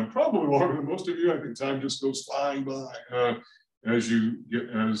been around probably longer than most of you, I think time just goes flying by as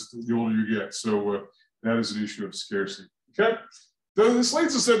the older you get. So that is an issue of scarcity. Okay, this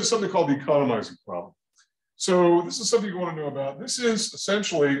leads us into something called the economizing problem. So this is something you want to know about. This is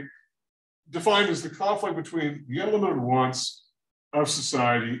essentially defined as the conflict between the unlimited wants of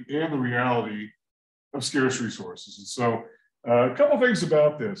society and the reality of scarce resources. And so a couple of things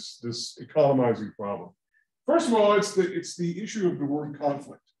about this economizing problem. First of all, it's the issue of the word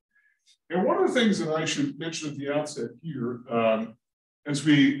conflict. And one of the things that I should mention at the outset here, as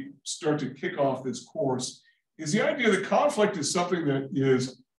we start to kick off this course, is the idea that conflict is something that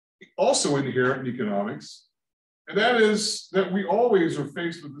is also inherent in economics. And that is that we always are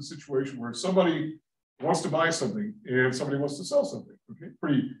faced with the situation where somebody wants to buy something and somebody wants to sell something. Okay,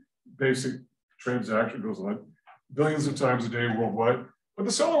 pretty basic transaction goes on billions of times a day worldwide. But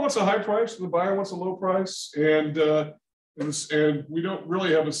the seller wants a high price and the buyer wants a low price. And we don't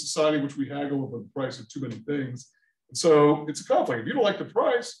really have a society in which we haggle over the price of too many things. And so it's a conflict. If you don't like the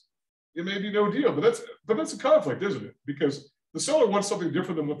price, it may be no deal, but that's a conflict, isn't it? Because the seller wants something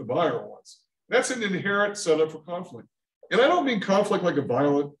different than what the buyer wants. That's an inherent setup for conflict. And I don't mean conflict like a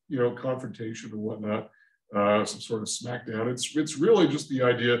violent, confrontation or whatnot, some sort of smackdown. It's really just the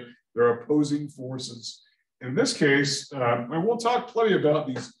idea there are opposing forces. In this case, and we'll talk plenty about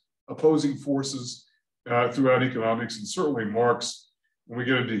these opposing forces throughout economics, and certainly Marx when we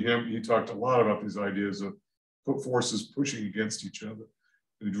get into him, he talked a lot about these ideas of forces pushing against each other.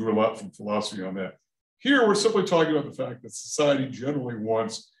 And he drew a lot from philosophy on that. Here, we're simply talking about the fact that society generally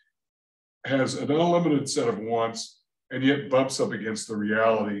has an unlimited set of wants, and yet bumps up against the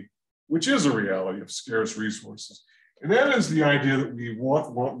reality, which is a reality of scarce resources. And that is the idea that we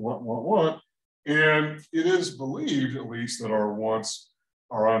want, and it is believed, at least, that our wants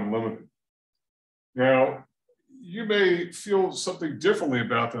are unlimited. Now, you may feel something differently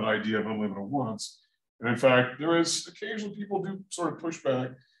about that idea of unlimited wants. And in fact, there is occasionally people do sort of push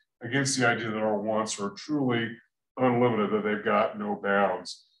back against the idea that our wants are truly unlimited, that they've got no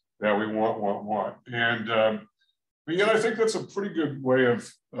bounds, that we want. And but yet I think that's a pretty good way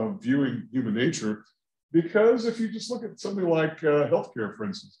of viewing human nature, because if you just look at something like healthcare, for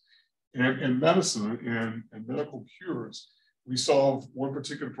instance, and medicine and medical cures, we solve one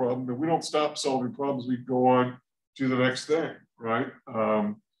particular problem, but we don't stop solving problems. We go on to the next thing, right?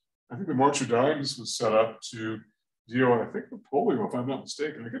 I think the March of Dimes was set up to deal, I think, with polio, if I'm not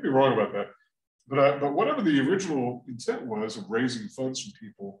mistaken. I could be wrong about that. But whatever the original intent was of raising funds from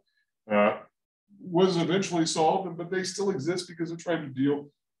people was eventually solved, but they still exist because they're trying to deal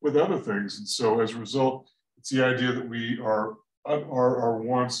with other things. And so as a result, it's the idea that our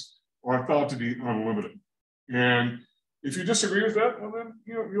wants are thought to be unlimited. And if you disagree with that, well, then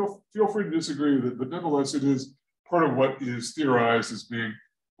you'll feel free to disagree with it. But nevertheless, it is part of what is theorized as being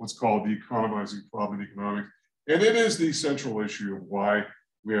what's called the economizing problem in economics. And it is the central issue of why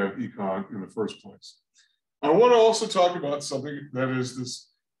we have econ in the first place. I want to also talk about something that is this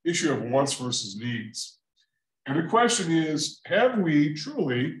issue of wants versus needs. And the question is, have we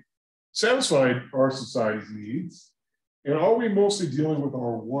truly satisfied our society's needs? And are we mostly dealing with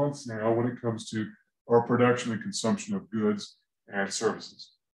our wants now when it comes to our production and consumption of goods and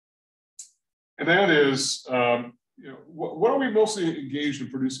services? And that is, what are we mostly engaged in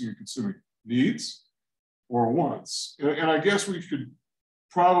producing and consuming? Needs or wants? And I guess we could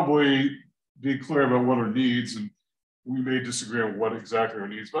probably be clear about what are needs, and we may disagree on what exactly are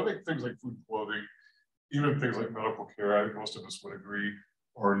needs, but I think things like food and clothing, even things like medical care, I think most of us would agree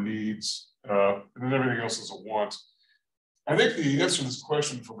are needs, and then everything else is a want. I think the answer to this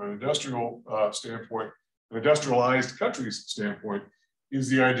question from an industrial standpoint, an industrialized country's standpoint, is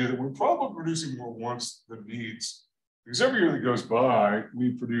the idea that we're probably producing more wants than needs. Because every year that goes by,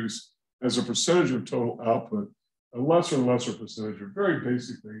 we produce, as a percentage of total output, a lesser and lesser percentage of very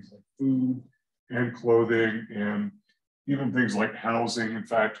basic things like food and clothing and even things like housing. In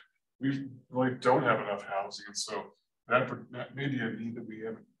fact, we really don't have enough housing. And so that may be a need that we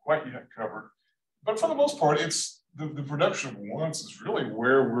haven't quite yet covered. But for the most part, it's the production of wants is really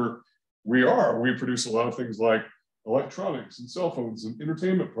where we are. We produce a lot of things like electronics and cell phones and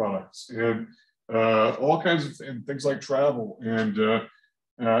entertainment products and all kinds of things like travel. And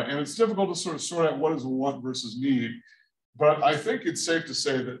it's difficult to sort out what is a want versus need. But I think it's safe to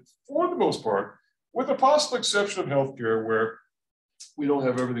say that for the most part, with the possible exception of healthcare, where we don't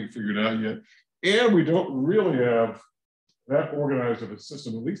have everything figured out yet, and we don't really have that organized of a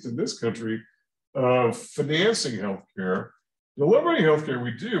system, at least in this country, of financing healthcare. Delivering healthcare,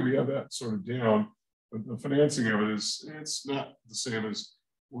 we have that sort of down, but the financing of it it's not the same as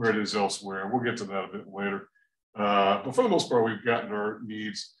where it is elsewhere. We'll get to that a bit later. But for the most part, we've gotten our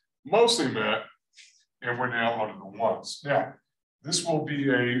needs mostly met, and we're now on to the wants. Now, this will be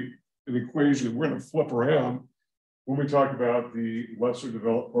an equation we're going to flip around when we talk about the lesser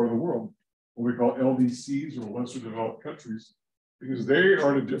developed part of the world, what we call LDCs, or lesser developed countries, because they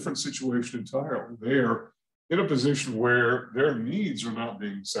are in a different situation entirely. They are in a position where their needs are not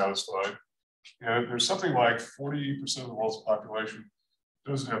being satisfied. And there's something like 40% of the world's population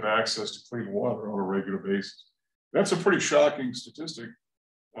doesn't have access to clean water on a regular basis. That's a pretty shocking statistic.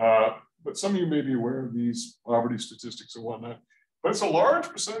 But some of you may be aware of these poverty statistics and whatnot. But it's a large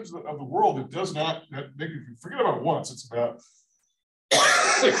percentage of the world that does not, forget about wants, it's about,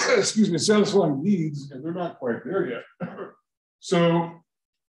 satisfying needs, and they're not quite there yet. So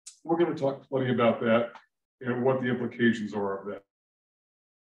we're going to talk plenty about that and what the implications are of that.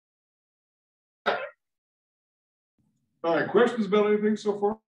 All right, questions about anything so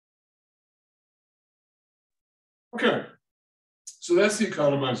far? Okay, so that's the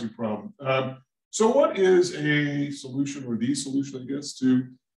economizing problem. So what is a solution, or the solution, I guess, to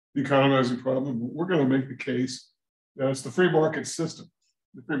the economizing problem? We're going to make the case that it's the free market system,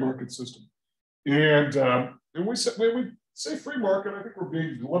 And when we say free market, I think we're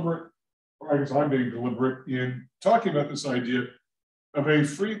being deliberate, or I guess I'm being deliberate in talking about this idea of a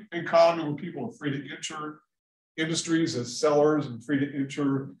free economy where people are free to enter industries as sellers and free to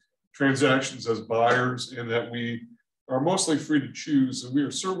enter transactions as buyers, and that we are mostly free to choose. And we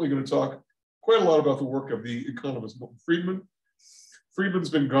are certainly going to talk quite a lot about the work of the economist Milton Friedman. Friedman's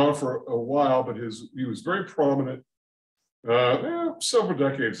been gone for a while, but he was very prominent several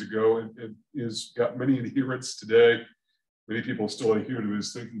decades ago, and has got many adherents today. Many people still adhere to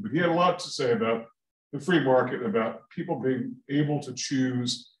his thinking, but he had a lot to say about the free market, about people being able to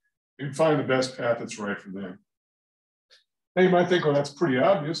choose and find the best path that's right for them. Now you might think, well, that's pretty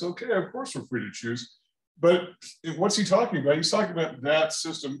obvious. Okay, of course we're free to choose. But what's he talking about? He's talking about that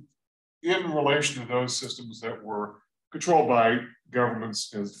system in relation to those systems that were controlled by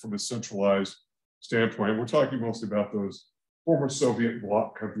governments from a centralized standpoint. We're talking mostly about those former Soviet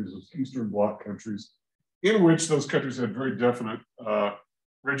bloc countries, those Eastern bloc countries, in which those countries had very definite,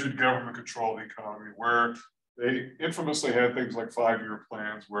 rigid government control of the economy, where they infamously had things like 5-year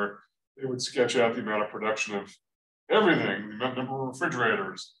plans where they would sketch out the amount of production of everything, the number of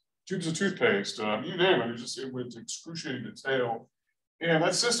refrigerators, tubes of toothpaste, you name it. It went to excruciating detail. And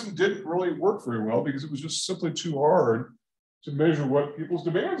that system didn't really work very well because it was just simply too hard to measure what people's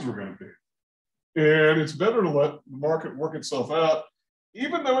demands were going to be. And it's better to let the market work itself out,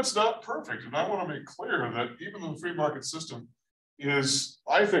 even though it's not perfect. And I want to make clear that even though the free market system is,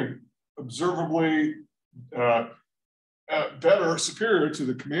 I think, observably better, superior to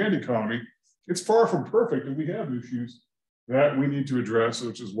the command economy, it's far from perfect. And we have issues that we need to address,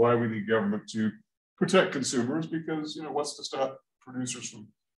 which is why we need government to protect consumers, because, what's to stop producers from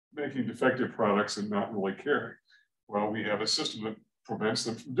making defective products and not really caring? Well, we have a system that prevents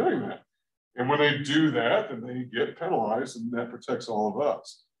them from doing that. And when they do that, then they get penalized, and that protects all of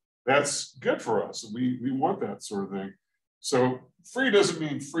us. That's good for us. And we want that sort of thing. So free doesn't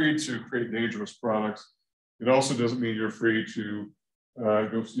mean free to create dangerous products. It also doesn't mean you're free to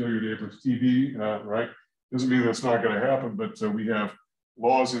go steal your neighbor's TV, right? Doesn't mean that's not going to happen, but we have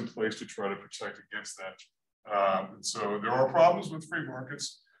laws in place to try to protect against that. And so there are problems with free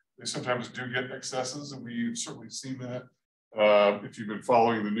markets. They sometimes do get excesses, and we've certainly seen that. If you've been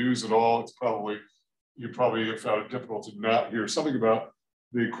following the news at all, you probably have found it difficult to not hear something about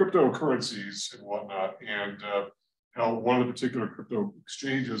the cryptocurrencies and whatnot, and how one of the particular crypto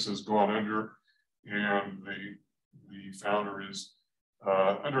exchanges has gone under, and the founder is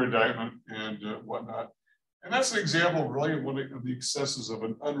under indictment and whatnot. And that's an example, really, of one of the excesses of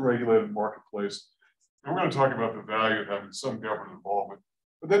an unregulated marketplace. And we're going to talk about the value of having some government involvement,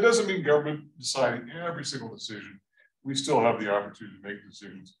 but that doesn't mean government deciding every single decision. We still have the opportunity to make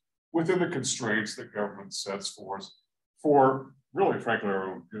decisions within the constraints that government sets for us, for really, frankly,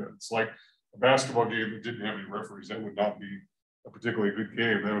 our own good. It's like a basketball game that didn't have any referees. That would not be a particularly good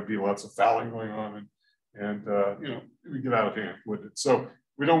game. There would be lots of fouling going on, and it would get out of hand, wouldn't it? So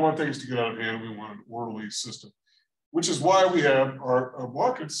we don't want things to get out of hand. We want an orderly system, which is why we have our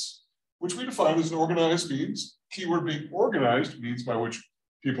markets, which we define as an organized means. Keyword being organized means by which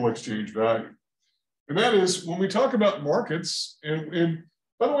people exchange value. And that is when we talk about markets, and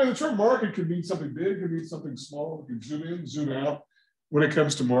by the way, the term market can mean something big, it can mean something small, it can zoom in, zoom out when it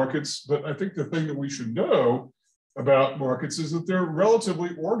comes to markets. But I think the thing that we should know about markets is that they're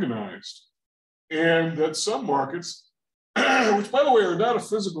relatively organized, and that some markets, which by the way are not a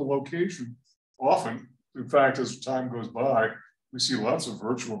physical location often. In fact, as time goes by, we see lots of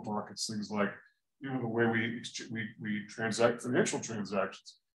virtual markets, things like the way we transact financial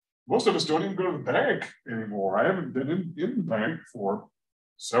transactions. Most of us don't even go to the bank anymore. I haven't been in the bank for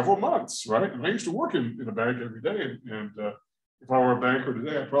several months, right? And I used to work in a bank every day. And if I were a banker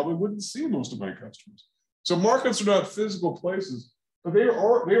today, I probably wouldn't see most of my customers. So markets are not physical places, but they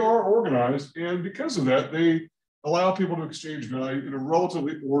are organized. And because of that, they allow people to exchange value in a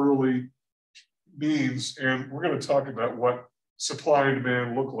relatively orderly means. And we're going to talk about what supply and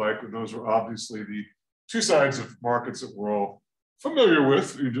demand look like. And those are obviously the two sides of markets that we're all familiar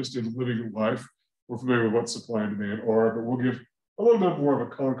with, just in living life. We're familiar with what supply and demand are, but we'll give a little bit more of a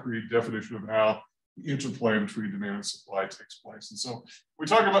concrete definition of how the interplay between demand and supply takes place. And so we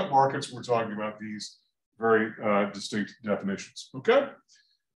talk about markets, we're talking about these very distinct definitions, okay?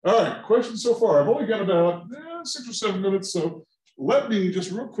 All right, questions so far? I've only got about 6 or 7 minutes, so let me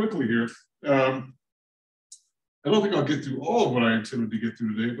just real quickly here. I don't think I'll get through all of what I intended to get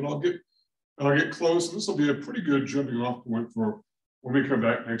through today, but I'll get close, and this will be a pretty good jumping off point for when we come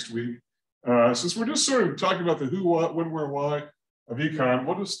back next week. Since we're just sort of talking about the who, what, when, where, why of econ,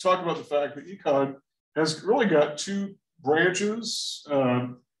 we'll just talk about the fact that econ has really got 2 branches.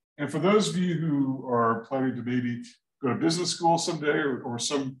 And for those of you who are planning to maybe go to business school someday or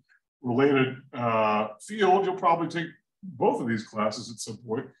some related field, you'll probably take both of these classes at some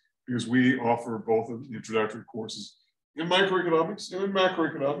point, because we offer both of the introductory courses in microeconomics and in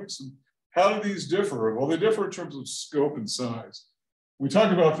macroeconomics. And How do these differ? Well, they differ in terms of scope and size. We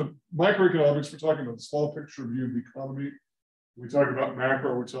talk about the microeconomics, we're talking about the small picture view of the economy. We talk about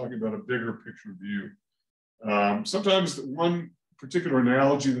macro, we're talking about a bigger picture view. Sometimes one particular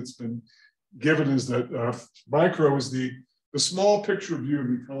analogy that's been given is that micro is the small picture view of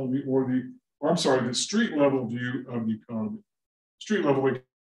the economy, or the street level view of the economy. Street level.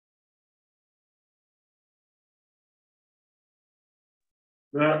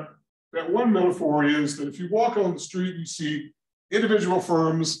 That one metaphor is that if you walk on the street, you see individual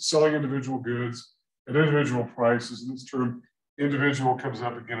firms selling individual goods at individual prices, and this term individual comes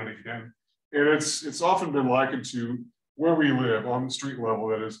up again and again. And it's often been likened to where we live on the street level.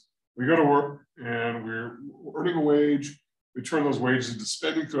 That is, we go to work and we're earning a wage. We turn those wages into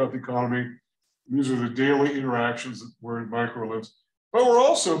spending throughout the economy. These are the daily interactions where micro lives. But we're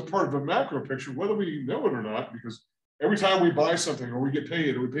also part of a macro picture, whether we know it or not, because every time we buy something or we get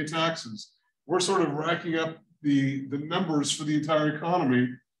paid or we pay taxes, we're sort of racking up the numbers for the entire economy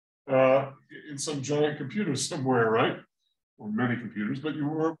in some giant computer somewhere, right? Or many computers, but you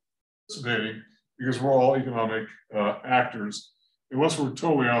were participating because we're all economic actors, unless we're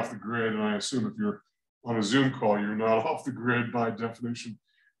totally off the grid. And I assume if you're on a Zoom call, you're not off the grid by definition.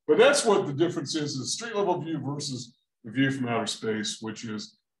 But that's what the difference is, the street level view versus the view from outer space, which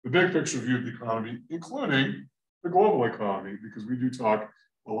is the big picture view of the economy, including the global economy, because we do talk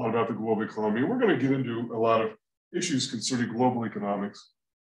a lot about the global economy. We're going to get into a lot of issues concerning global economics,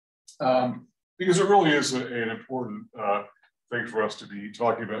 because it really is an important thing for us to be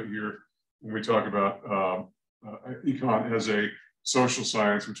talking about here when we talk about econ as a social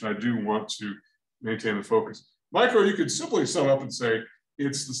science, which I do want to maintain the focus. Micro, you could simply sum up and say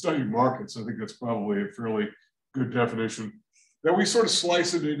it's the study of markets. I think that's probably a fairly good definition, that we sort of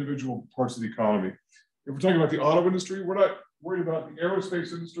slice into individual parts of the economy. If we're talking about the auto industry, we're not worried about the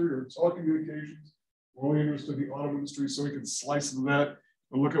aerospace industry or telecommunications. We're only interested in the auto industry, so we can slice into that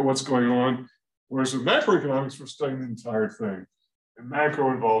and look at what's going on. Whereas with macroeconomics, we're studying the entire thing. And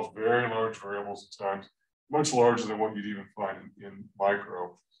macro involves very large variables at times, much larger than what you'd even find in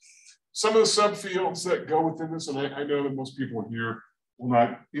micro. Some of the subfields that go within this, and I know that most people here will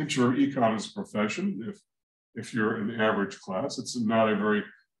not enter econ as a profession. If you're an average class, it's not a very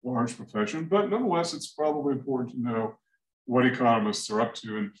large profession, but nonetheless, it's probably important to know what economists are up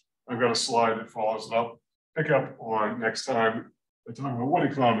to. And I've got a slide that follows that I'll pick up on next time. I talk about what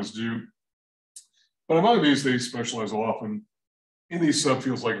economists do. But among these, they specialize often in these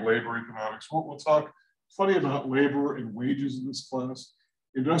subfields like labor economics. We'll talk plenty about labor and wages in this class.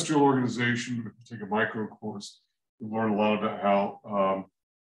 Industrial organization, if you take a micro course, you'll learn a lot about how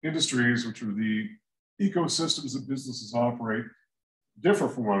industries, which are the ecosystems that businesses operate, differ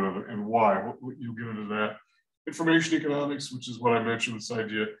from one another and why. You'll get into that. Information economics, which is what I mentioned, this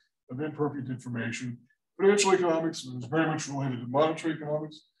idea of imperfect information. Financial economics is very much related to monetary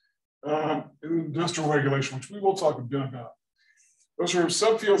economics. And industrial regulation, which we will talk a bit about. Those are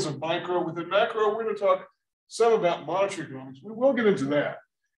subfields of micro. Within macro, we're going to talk some about monetary economics. We will get into that.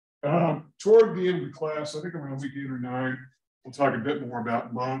 Toward the end of the class, I think around week 8 or 9, we'll talk a bit more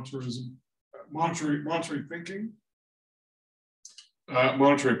about monetarism, monetary thinking,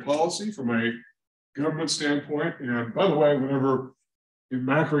 monetary policy from a government standpoint. And by the way, whenever in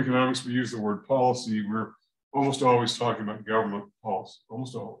macroeconomics we use the word policy, we're almost always talking about government policy,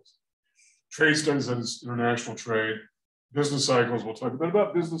 almost always. Trade studies, that is international trade. Business cycles, we'll talk a bit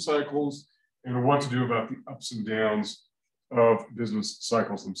about business cycles and what to do about the ups and downs of business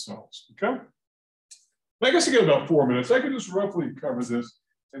cycles themselves, okay? I guess I get about 4 minutes. I can just roughly cover this,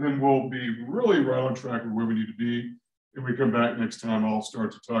 and then we'll be really right on track with where we need to be. If we come back next time, I'll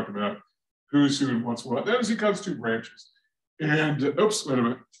start to talk about who's who and what's what. That is econ's 2 branches. And, oops, wait a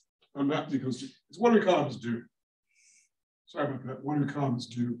minute. I'm not econ's 2. It's what do economists do? Sorry about that. What do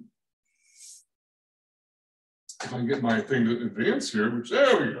economists do? If I can get my thing to advance here, which,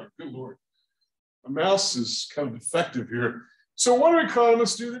 there we go, good Lord. My mouse is kind of defective here. So what do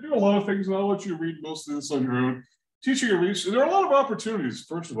economists do? They do a lot of things, and I'll let you read most of this on your own. Teaching and research, there are a lot of opportunities,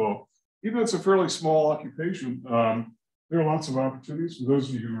 first of all. Even though it's a fairly small occupation, there are lots of opportunities for those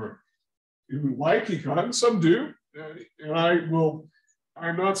of you who like econ. Some do, and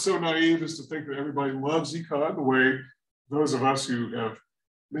I'm not so naive as to think that everybody loves econ the way those of us who have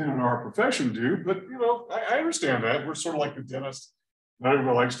been in our profession do, but you know, I understand that. We're sort of like the dentist. Not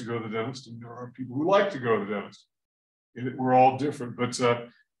everybody likes to go to the dentist, and there are people who like to go to the dentist. We're all different, but it's a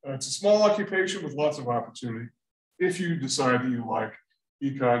small occupation with lots of opportunity. If you decide that you like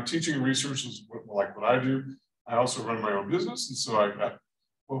econ, teaching and research is like what I do. I also run my own business, and so I've got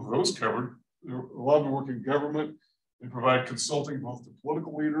both of those covered. A lot of them work in government. They provide consulting both to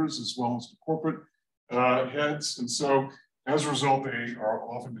political leaders as well as to corporate heads. And so as a result, they are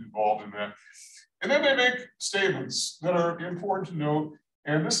often involved in that. And then they make statements that are important to note.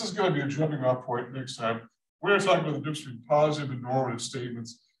 And this is going to be a jumping off point next time. We're going to talk about the difference between positive and normative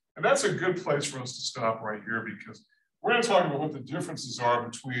statements. And that's a good place for us to stop right here, because we're going to talk about what the differences are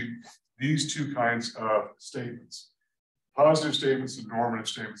between these two kinds of statements, positive statements and normative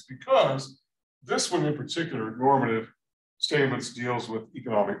statements, because this one in particular, normative statements, deals with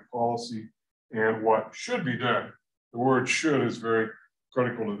economic policy and what should be done. The word should is very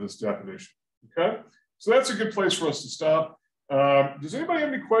critical to this definition, okay? So that's a good place for us to stop. Does anybody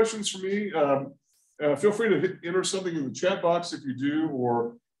have any questions for me? Feel free to enter something in the chat box if you do,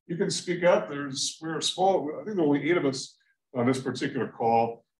 or you can speak up. We're a small, I think there are only 8 of us on this particular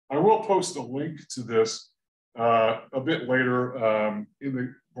call. I will post a link to this a bit later in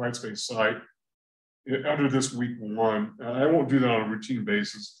the Brightspace site under this week 1. I won't do that on a routine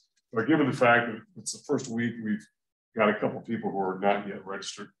basis, but given the fact that it's the first week, we've got a couple of people who are not yet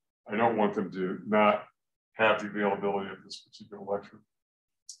registered. I don't want them to not have the availability of this particular lecture.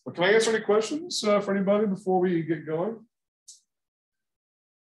 But can I answer any questions for anybody before we get going?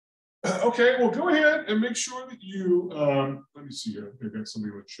 Okay, well, go ahead and make sure that you, let me see here. I've got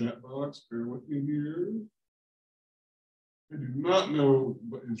somebody in the chat box. Bear with me here. I do not know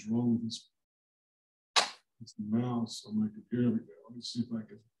what is wrong with this mouse on my computer. Here we go. Let me see if I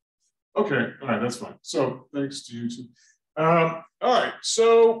can. Okay, all right, that's fine. So thanks to you too. All right,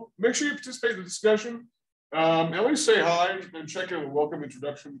 so make sure you participate in the discussion. At least say hi and check in the welcome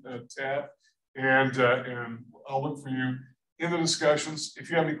introduction tab, and I'll look for you in the discussions. If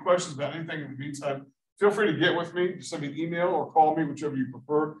you have any questions about anything in the meantime, feel free to get with me. Just send me an email or call me, whichever you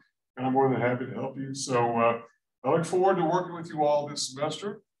prefer, and I'm more than happy to help you. So I look forward to working with you all this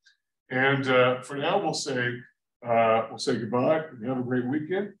semester. And for now, we'll say goodbye and have a great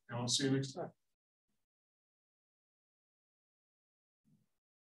weekend, and I'll see you next time.